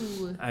year.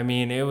 Ooh. I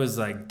mean, it was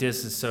like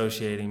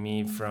disassociating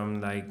me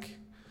from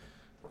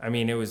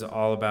it was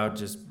all about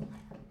just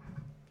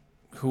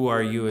who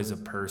are you as a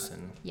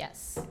person,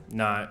 Yes.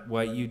 not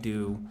what you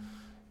do.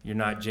 You're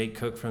not Jake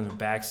Cook from the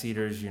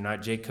Backseaters. You're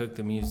not Jake Cook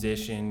the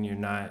musician. You're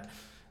not,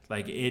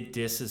 like, it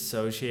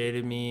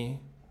disassociated me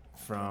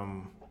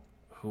from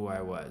who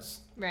I was.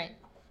 Right.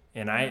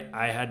 And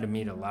I had to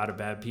meet a lot of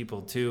bad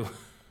people too.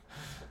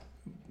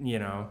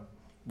 While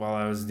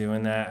I was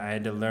doing that, I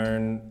had to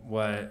learn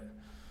what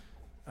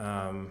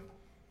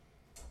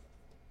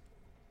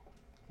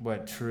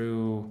what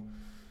true,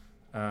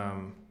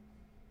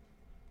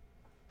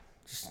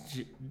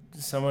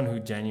 someone who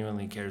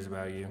genuinely cares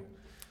about you.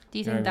 Do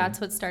you think that's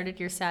what started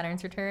your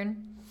Saturn's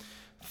return?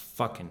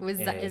 Fucking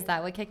is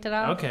that what kicked it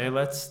off? Okay,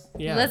 let's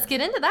get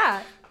into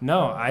that.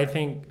 No, I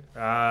think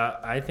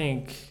I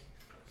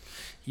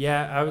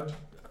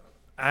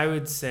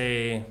would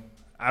say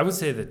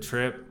the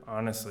trip,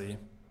 honestly.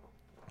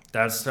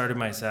 That started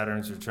my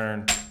Saturn's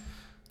return.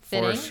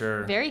 Fitting. For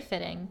sure. Very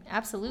fitting.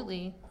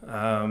 Absolutely.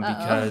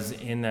 Because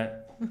in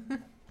that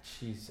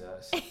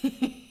Jesus.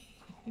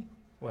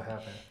 What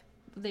happened?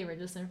 They were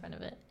just in front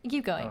of it.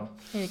 Keep going. Oh.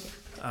 Here you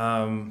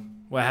go.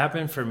 What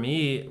happened for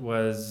me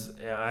was,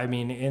 I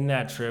mean, in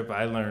that trip,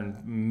 I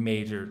learned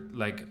major,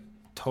 like,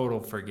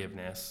 total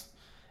forgiveness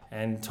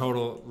and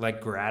total,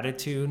 like,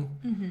 gratitude.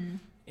 Mm-hmm.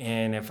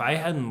 And if I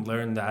hadn't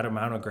learned that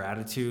amount of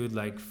gratitude,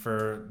 like,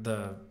 for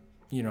the,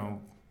 you know,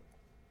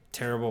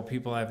 terrible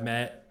people I've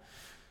met,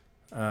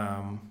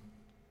 I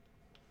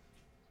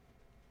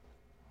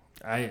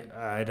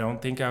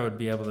don't think I would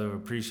be able to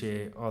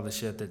appreciate all the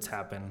shit that's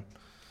happened.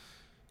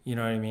 You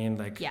know what I mean?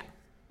 Like, yeah.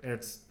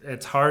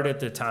 It's hard at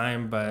the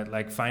time, but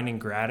like finding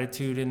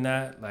gratitude in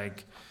that,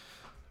 like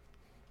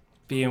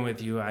being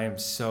with you, I am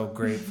so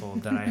grateful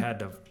that I had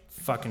to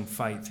fucking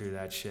fight through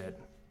that shit.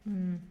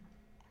 Mm.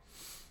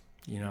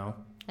 You know?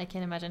 I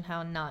can't imagine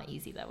how not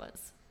easy that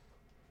was.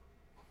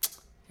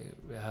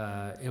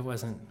 It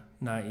wasn't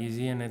not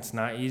easy, and it's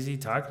not easy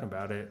talking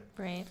about it.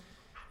 Right.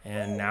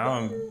 And now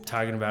I'm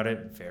talking about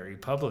it very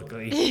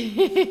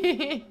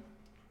publicly.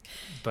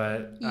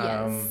 But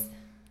yes.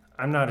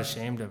 I'm not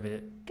ashamed of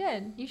it.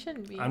 Good. You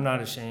shouldn't be. I'm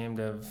not ashamed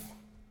of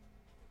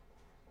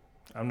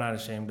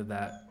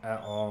that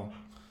at all,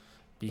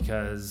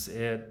 because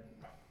this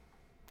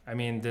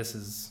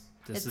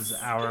is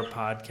our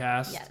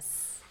podcast.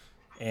 Yes.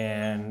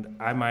 And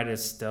I might have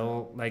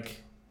still,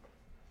 like,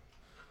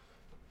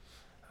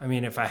 I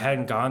mean, if I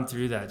hadn't gone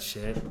through that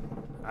shit,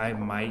 I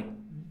might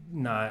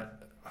not,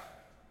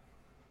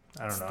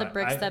 I don't know. It's the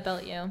bricks that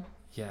built you.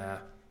 Yeah.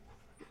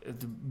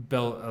 It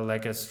built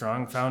a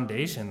strong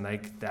foundation.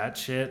 Like, that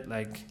shit,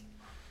 like,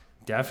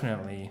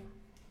 definitely.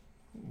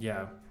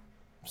 Yeah.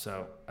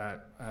 So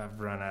I've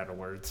run out of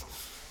words.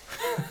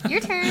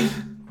 Your turn.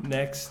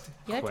 Next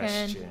Your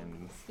question.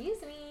 Turn.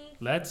 Excuse me.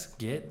 Let's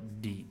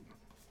get deep.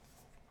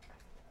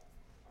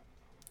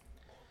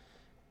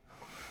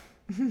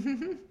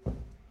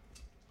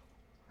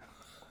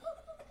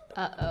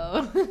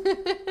 Uh-oh.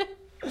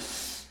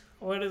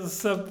 What is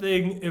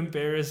something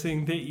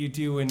embarrassing that you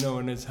do when no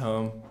one is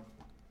home?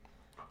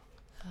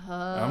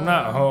 I'm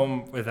not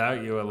home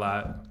without you a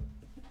lot.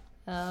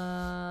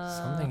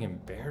 Something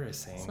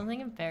embarrassing. Something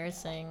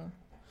embarrassing.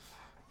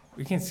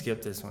 We can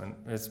skip this one.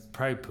 It's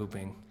probably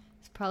pooping.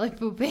 It's probably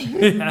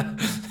pooping. Yeah.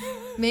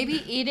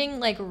 Maybe eating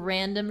like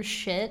random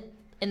shit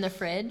in the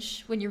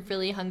fridge when you're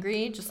really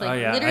hungry. Just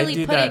like literally I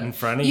do putting that in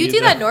front of you. You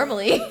do that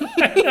normally.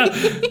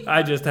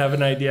 I just have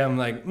an idea. I'm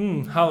like,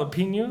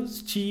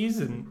 jalapenos, cheese,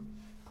 and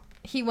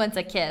he wants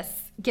a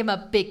kiss. Give him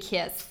a big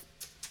kiss.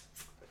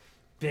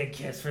 Big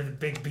kiss for the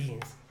big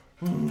beans.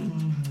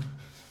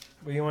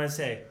 What do you want to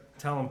say?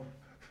 Tell him.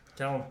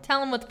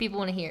 Tell him what the people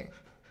want to hear.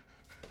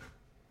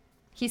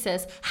 He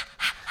says.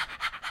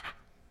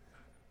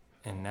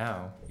 And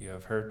now you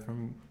have heard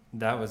from.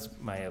 That was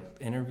my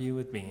interview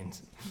with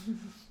Beans.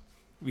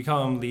 We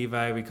call him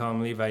Levi. We call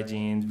him Levi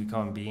Jeans. We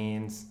call him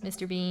Beans.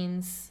 Mr.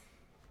 Beans.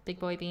 Big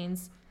boy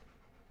Beans.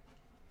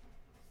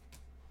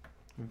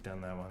 We've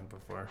done that one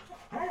before.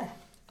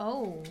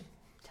 Oh,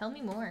 tell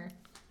me more.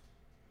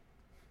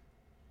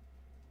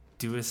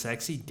 Do a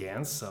sexy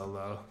dance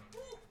solo.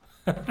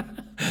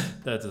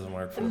 That doesn't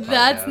work for the podcast.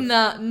 That's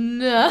not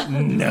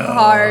no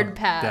hard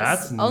pass.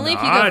 That's only naughty.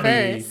 If you go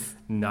first.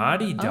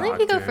 Naughty doctor. Only if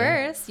you go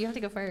first. You have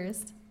to go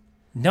first.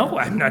 No,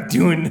 I'm not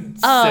doing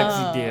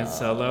sexy dance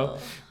solo.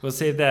 We'll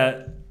save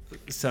that.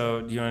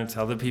 So, do you want to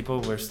tell the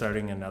people we're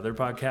starting another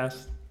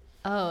podcast?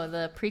 Oh,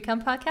 the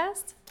Pre-Cum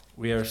podcast?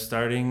 We are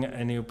starting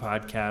a new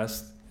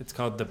podcast. It's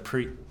called the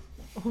Fitting.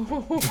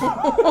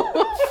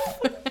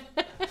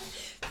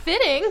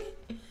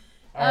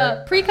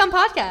 Pre-Cum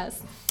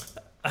podcast.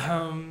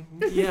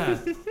 Yeah.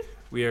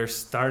 We are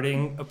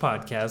starting a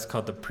podcast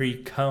called the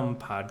Pre-Cum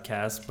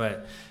podcast,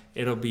 but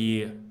it'll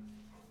be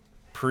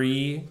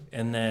pre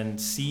and then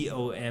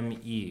COME.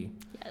 Yes.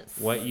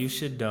 What you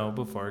should know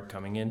before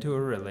coming into a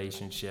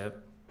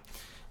relationship.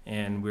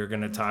 And we're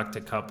going to talk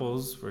to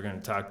couples. We're going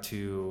to talk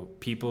to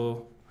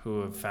people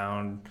who have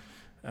found,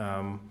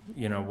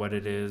 what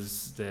it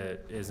is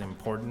that is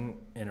important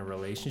in a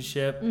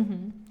relationship.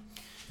 Mm-hmm.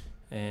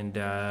 And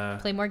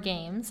play more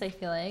games, I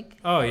feel like.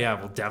 Oh, yeah,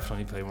 we'll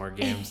definitely play more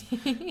games.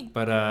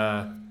 But,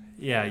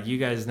 yeah, you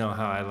guys know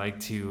how I like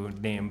to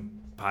name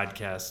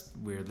podcasts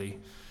weirdly.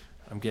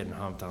 I'm getting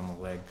humped on the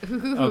leg.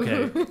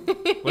 Okay.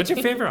 What's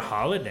your favorite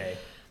holiday?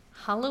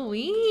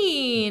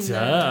 Halloween.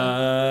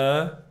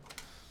 Duh.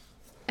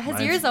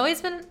 Has yours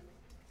always been?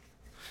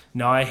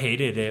 No, I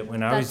hated it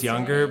when I was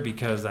younger right.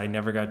 because I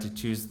never got to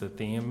choose the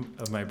theme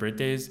of my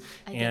birthdays.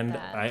 I and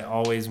get that. I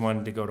always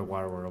wanted to go to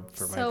Waterworld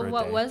for my birthday. So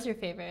what was your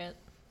favorite?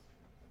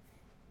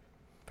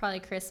 Probably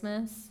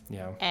Christmas.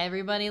 Yeah.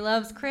 Everybody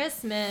loves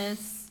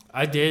Christmas.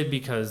 I did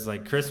because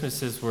like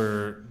Christmases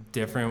were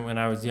different when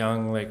I was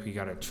young. Like we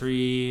got a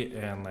tree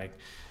and like,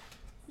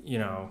 you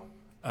know,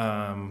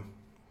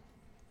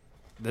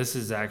 this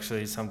is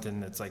actually something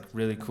that's like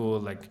really cool.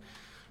 Like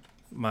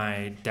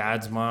my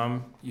dad's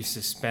mom used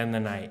to spend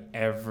the night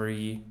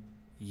every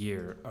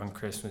year on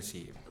Christmas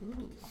Eve.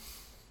 Ooh.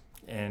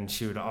 And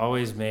she would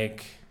always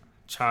make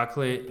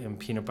chocolate and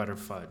peanut butter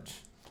fudge.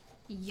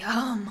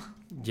 Yum.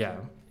 Yeah.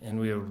 And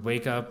we would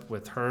wake up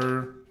with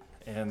her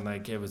and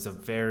like it was a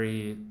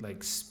very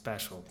like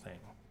special thing.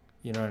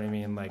 You know what I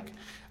mean? Like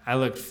I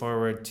looked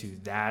forward to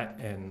that,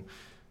 and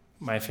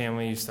my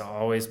family used to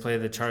always play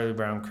the Charlie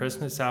Brown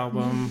Christmas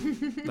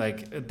album.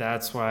 Like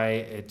that's why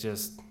it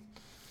just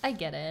I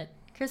get it.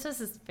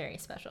 Christmas is very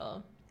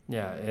special.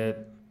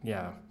 Yeah.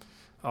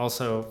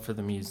 Also for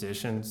the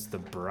musicians, the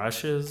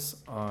brushes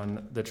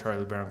on the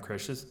Charlie Brown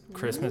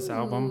Christmas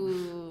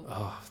album,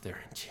 oh,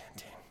 they're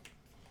enchanting.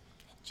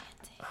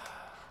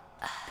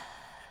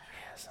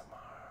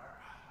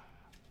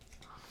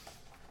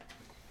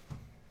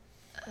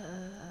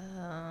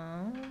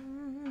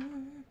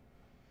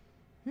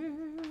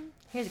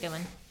 Here's a good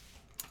one.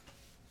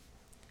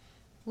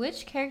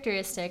 Which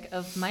characteristic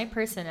of my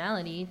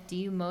personality do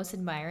you most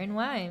admire and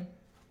why?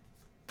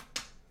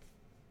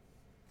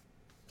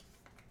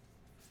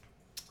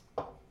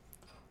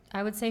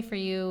 I would say for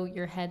you,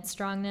 your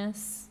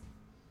headstrongness.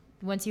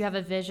 Once you have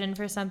a vision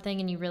for something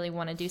and you really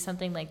want to do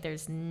something, like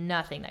there's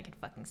nothing that can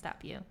fucking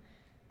stop you.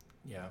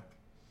 Yeah.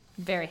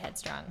 Very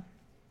headstrong.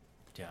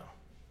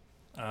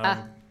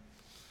 Yeah.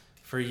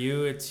 For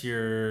you, it's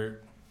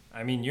you're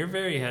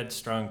very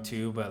headstrong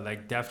too, but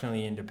like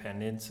definitely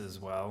independence as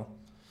well.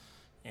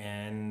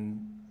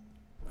 And,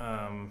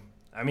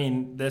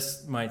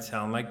 this might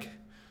sound like,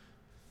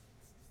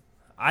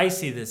 I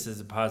see this as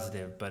a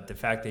positive, but the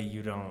fact that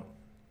you don't,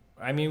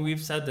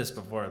 we've said this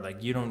before,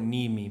 like you don't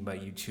need me,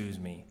 but you choose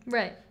me.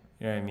 Right.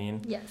 You know what I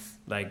mean? Yes.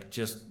 Like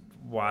just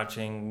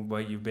watching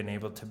what you've been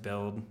able to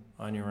build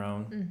on your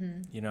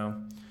own, you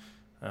know,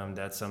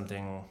 that's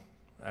something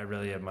I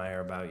really admire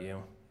about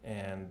you.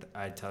 And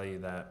I tell you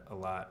that a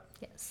lot.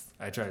 Yes.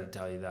 I try to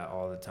tell you that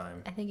all the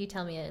time. I think you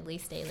tell me at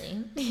least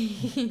daily.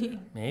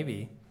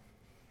 Maybe.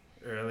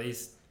 Or at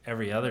least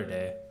every other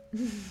day.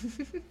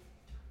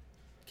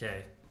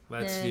 Okay,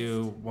 let's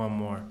do one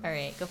more. All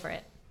right, go for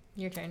it.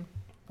 Your turn.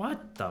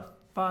 What the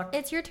fuck?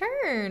 It's your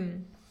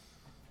turn.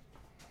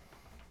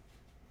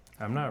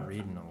 I'm not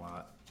reading a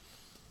lot.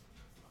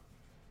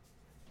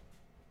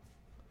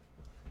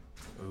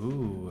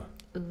 Ooh.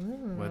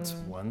 What's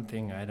one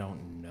thing I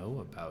don't know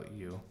about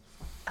you?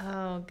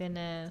 Oh,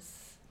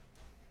 goodness.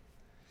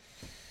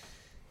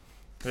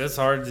 It's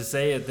hard to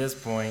say at this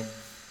point.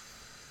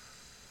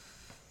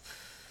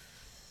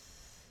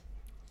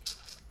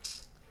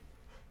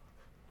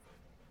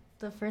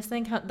 The first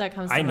thing that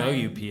comes to mind. I know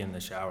mind, you pee in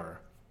the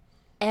shower.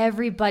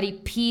 Everybody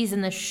pees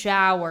in the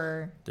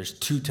shower. There's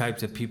two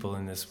types of people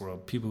in this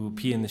world. People who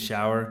pee in the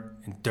shower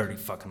and dirty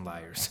fucking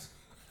liars.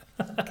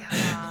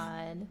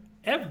 God.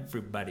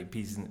 Everybody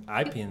pees in...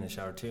 I pee in the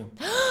shower too.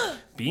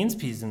 Beans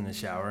pees in the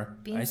shower.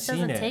 Beans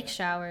doesn't take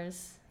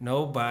showers.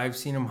 No, but I've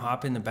seen him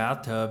hop in the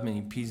bathtub and he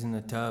pees in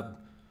the tub.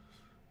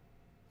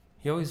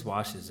 He always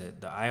washes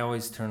it. I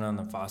always turn on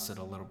the faucet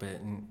a little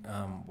bit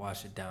and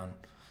wash it down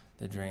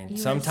the drain. You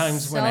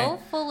Sometimes are so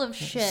full of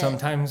shit.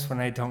 Sometimes when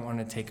I don't want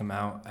to take him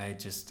out, I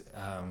just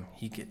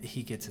he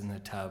gets in the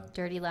tub.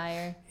 Dirty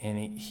liar. And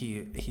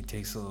he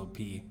takes a little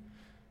pee.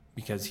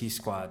 Because he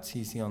squats.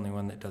 He's the only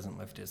one that doesn't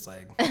lift his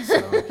leg.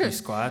 So he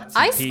squats.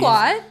 I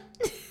squat.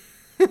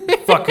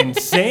 Fucking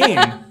same.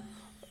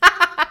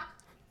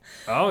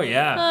 Oh,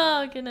 yeah.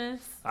 Oh,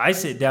 goodness. I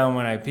sit down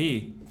when I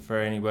pee, for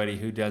anybody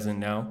who doesn't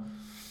know.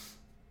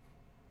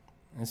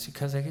 It's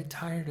because I get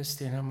tired of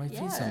standing on my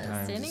feet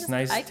sometimes. It's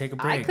nice to take a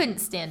break. I couldn't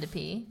stand to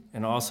pee.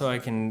 And also I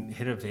can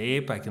hit a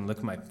vape. I can look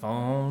at my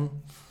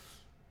phone.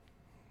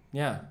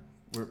 Yeah.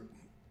 Are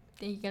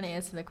you going to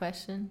answer the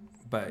question?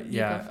 But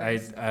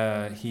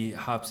yeah, he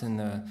hops in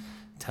the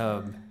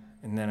tub,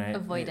 and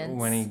then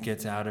when he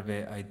gets out of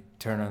it, I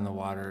turn on the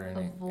water and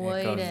it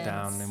goes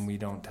down, and we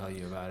don't tell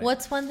you about it.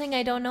 What's one thing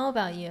I don't know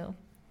about you?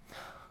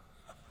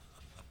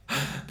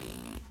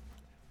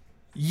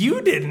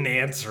 You didn't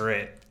answer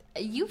it.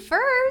 You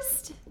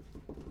first.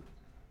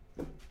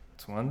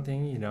 It's one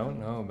thing you don't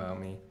know about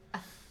me.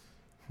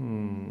 I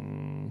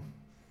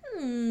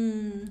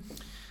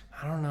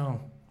don't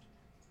know.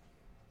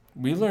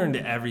 We learned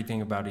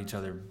everything about each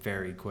other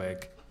very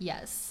quick.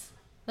 Yes.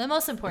 The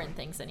most important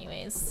things,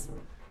 anyways.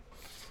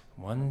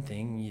 One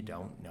thing you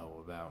don't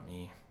know about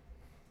me.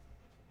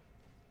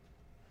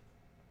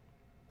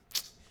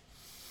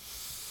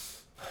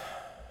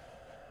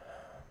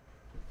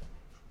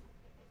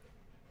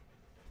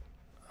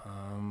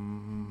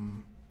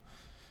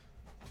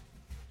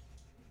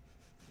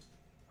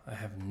 I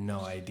have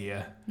no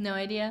idea. No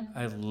idea?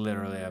 I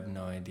literally have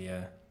no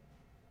idea.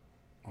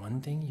 One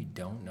thing you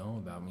don't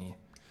know about me.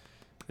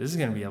 This is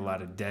going to be a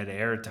lot of dead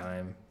air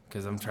time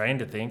because I'm trying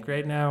to think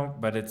right now,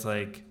 but it's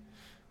like,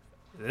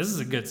 this is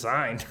a good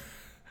sign.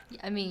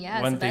 I mean,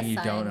 yeah. One thing you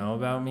don't know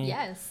about me?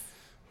 Yes.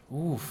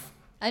 Oof.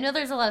 I know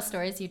there's a lot of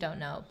stories you don't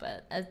know,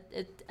 but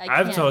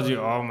I've told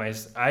you all my.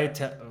 I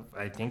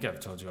think I've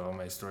told you all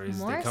my stories.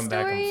 More they come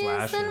back in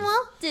flashes. stories than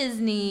Walt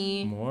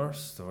Disney. More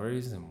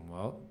stories than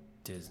Walt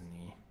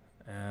Disney.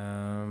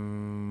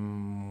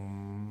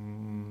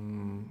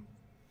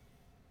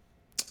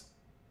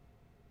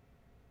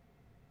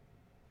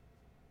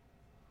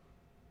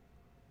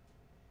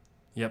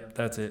 Yep,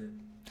 that's it.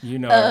 You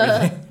know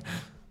everything.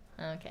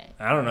 Okay.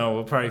 I don't know.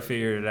 We'll probably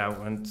figure it out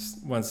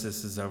once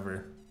this is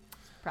over.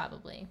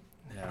 Probably.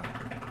 Yeah.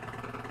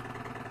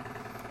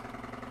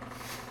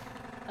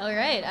 All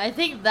right. I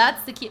think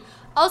that's the key.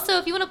 Also,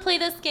 if you want to play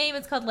this game,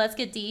 it's called Let's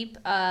Get Deep.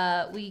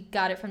 We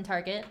got it from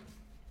Target.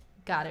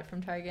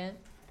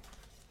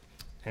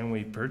 And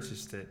we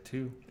purchased it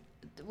too.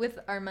 With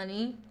our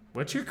money.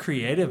 What's your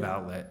creative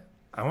outlet?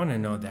 I want to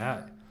know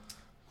that.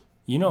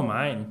 You know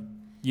mine.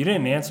 You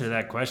didn't answer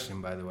that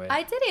question, by the way.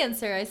 I did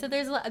answer. I said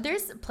there's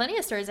plenty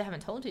of stories I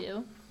haven't told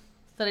you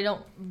that I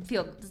don't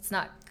feel it's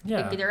not.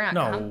 Yeah. They're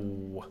not.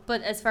 No.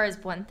 But as far as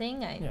one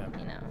thing,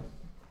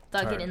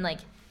 without getting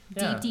like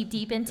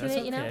deep into That's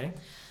it, you okay.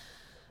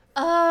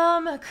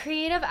 know.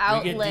 Creative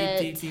outlet.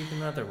 We get deep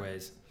in other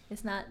ways.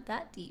 It's not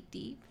that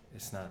deep.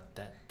 It's not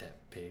that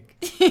big.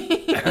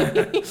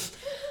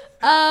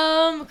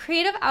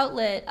 Creative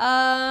outlet.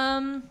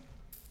 I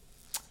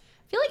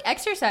feel like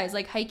exercise,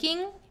 like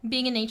hiking,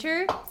 being in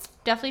nature,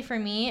 definitely for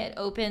me, it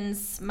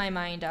opens my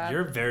mind up.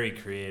 You're a very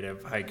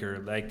creative hiker.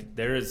 Like,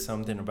 there is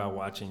something about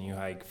watching you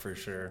hike for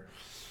sure.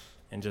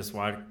 And just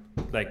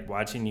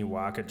watching you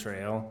walk a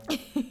trail,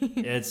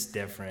 it's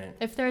different.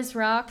 If there's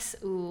rocks,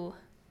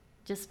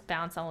 just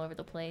bounce all over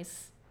the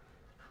place.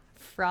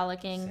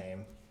 Frolicking.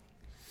 Same.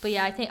 But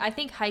yeah, I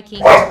think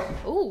hiking.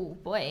 Oh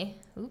boy.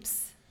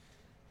 Oops.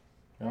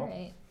 Nope. All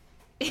right.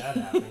 That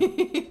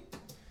happened.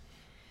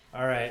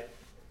 All right.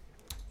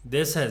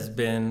 This has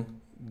been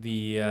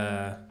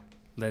the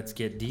Let's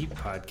Get Deep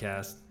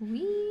podcast.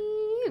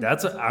 Woo.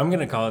 I'm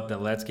gonna call it the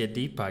Let's Get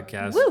Deep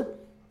podcast. Woo!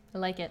 I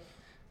like it.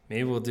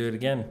 Maybe we'll do it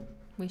again.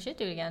 We should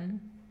do it again.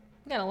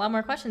 We got a lot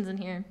more questions in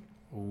here.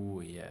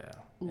 Oh yeah.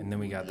 And then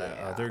we got that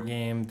other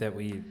game that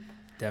we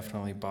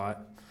definitely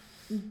bought.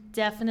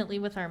 Definitely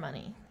with our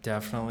money.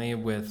 Definitely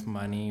with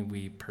money,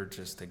 we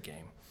purchased a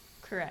game.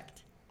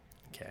 Correct.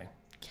 Okay.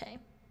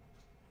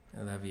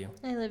 I love you.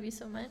 I love you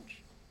so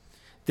much.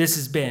 This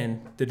has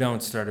been the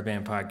Don't Start a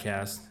Band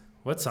podcast.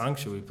 What song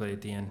should we play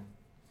at the end?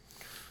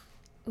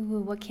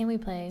 Ooh, what can we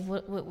play?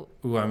 What?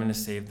 Ooh, I'm going to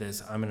save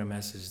this. I'm going to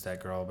message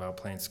that girl about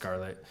playing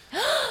Scarlet.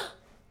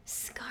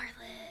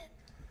 Scarlet.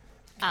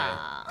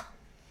 Okay.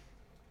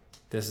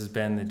 This has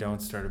been the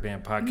Don't Start a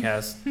Band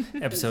podcast,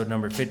 episode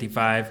number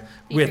 55,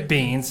 with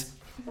Beans.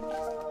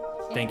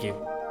 Thank you.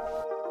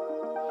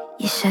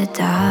 You said,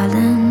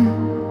 darling,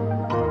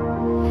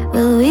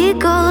 will we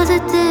go the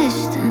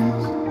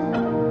distance?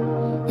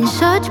 In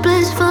such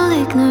blissful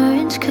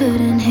ignorance,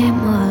 couldn't hit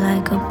more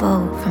like a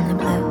bolt from the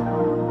blue.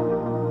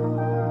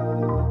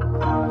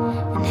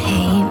 And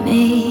hate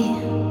me,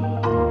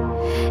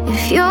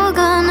 if you're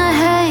gonna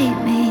hate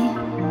me,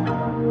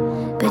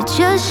 but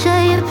just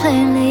say it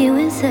plainly.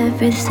 With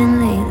everything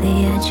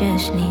lately, I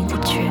just need the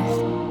truth.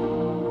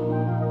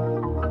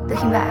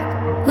 Looking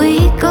back,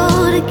 we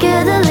go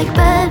together like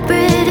bad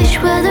British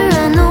weather.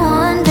 I know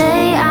one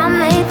day I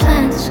made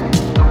plans,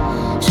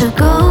 so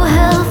go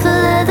hell for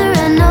leather.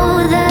 I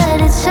know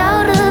that it's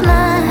out of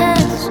my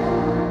hands.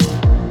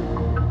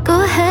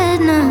 Go ahead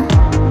now,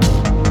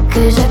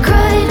 'cause I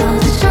cried all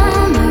the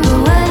summer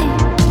away.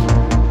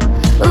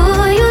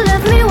 Ooh, you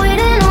left me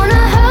waiting on a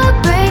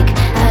heartbreak.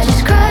 I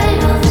just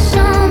cried all the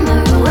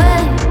summer away.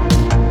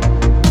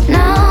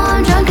 Now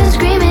I'm drunk and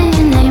screaming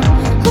your name.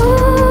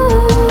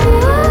 Ooh,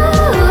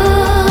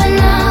 and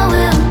I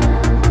will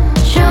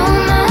show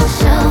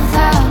myself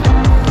out.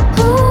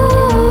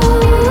 Ooh,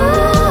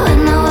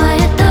 and now I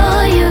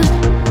adore you.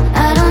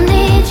 I don't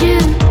need you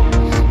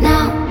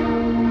now.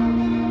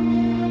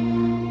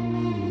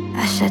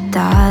 I said,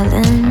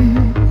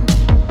 darling,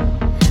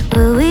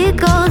 will we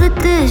go the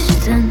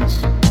distance?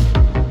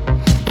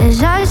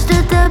 As I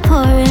stood there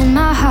pouring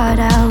my heart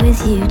out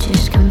with you,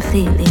 just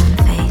completely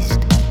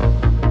unfazed.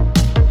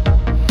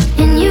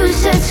 And you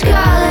said,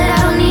 Scarlet,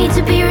 I don't need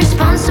to be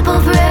responsible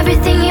for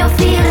everything you're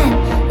feeling.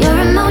 Your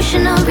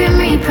emotional grim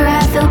reaper,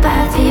 I feel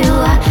bad for you.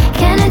 I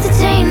can't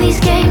entertain these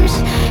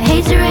games.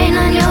 Hate to rain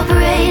on your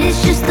parade.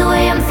 It's just the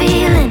way I'm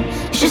feeling.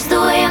 It's just the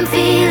way I'm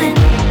feeling.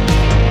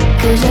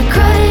 'Cause I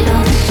cried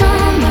all the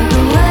summer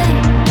away.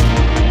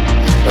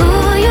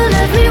 Ooh, you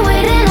left me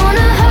waiting on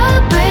a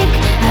heartbreak.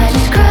 I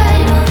just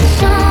cried all the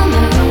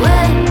summer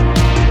away.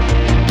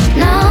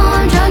 Now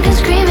I'm drunk and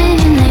screaming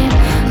your name.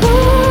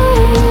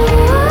 Ooh,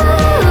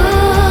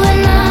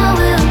 and I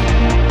will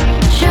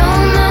show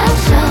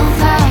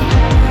myself out.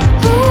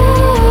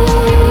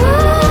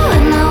 Ooh,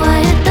 and now I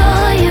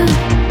adore you.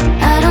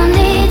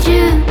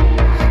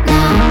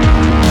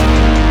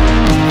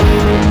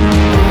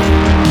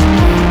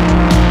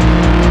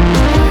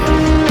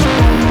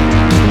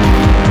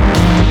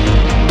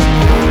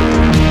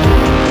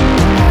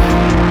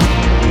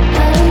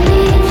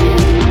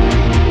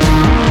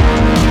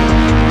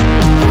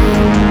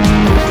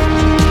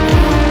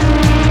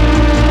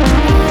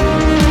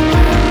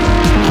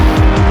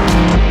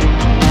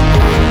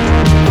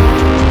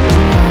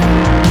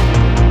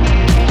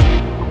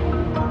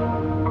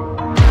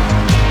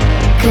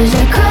 'Cause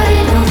I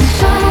cried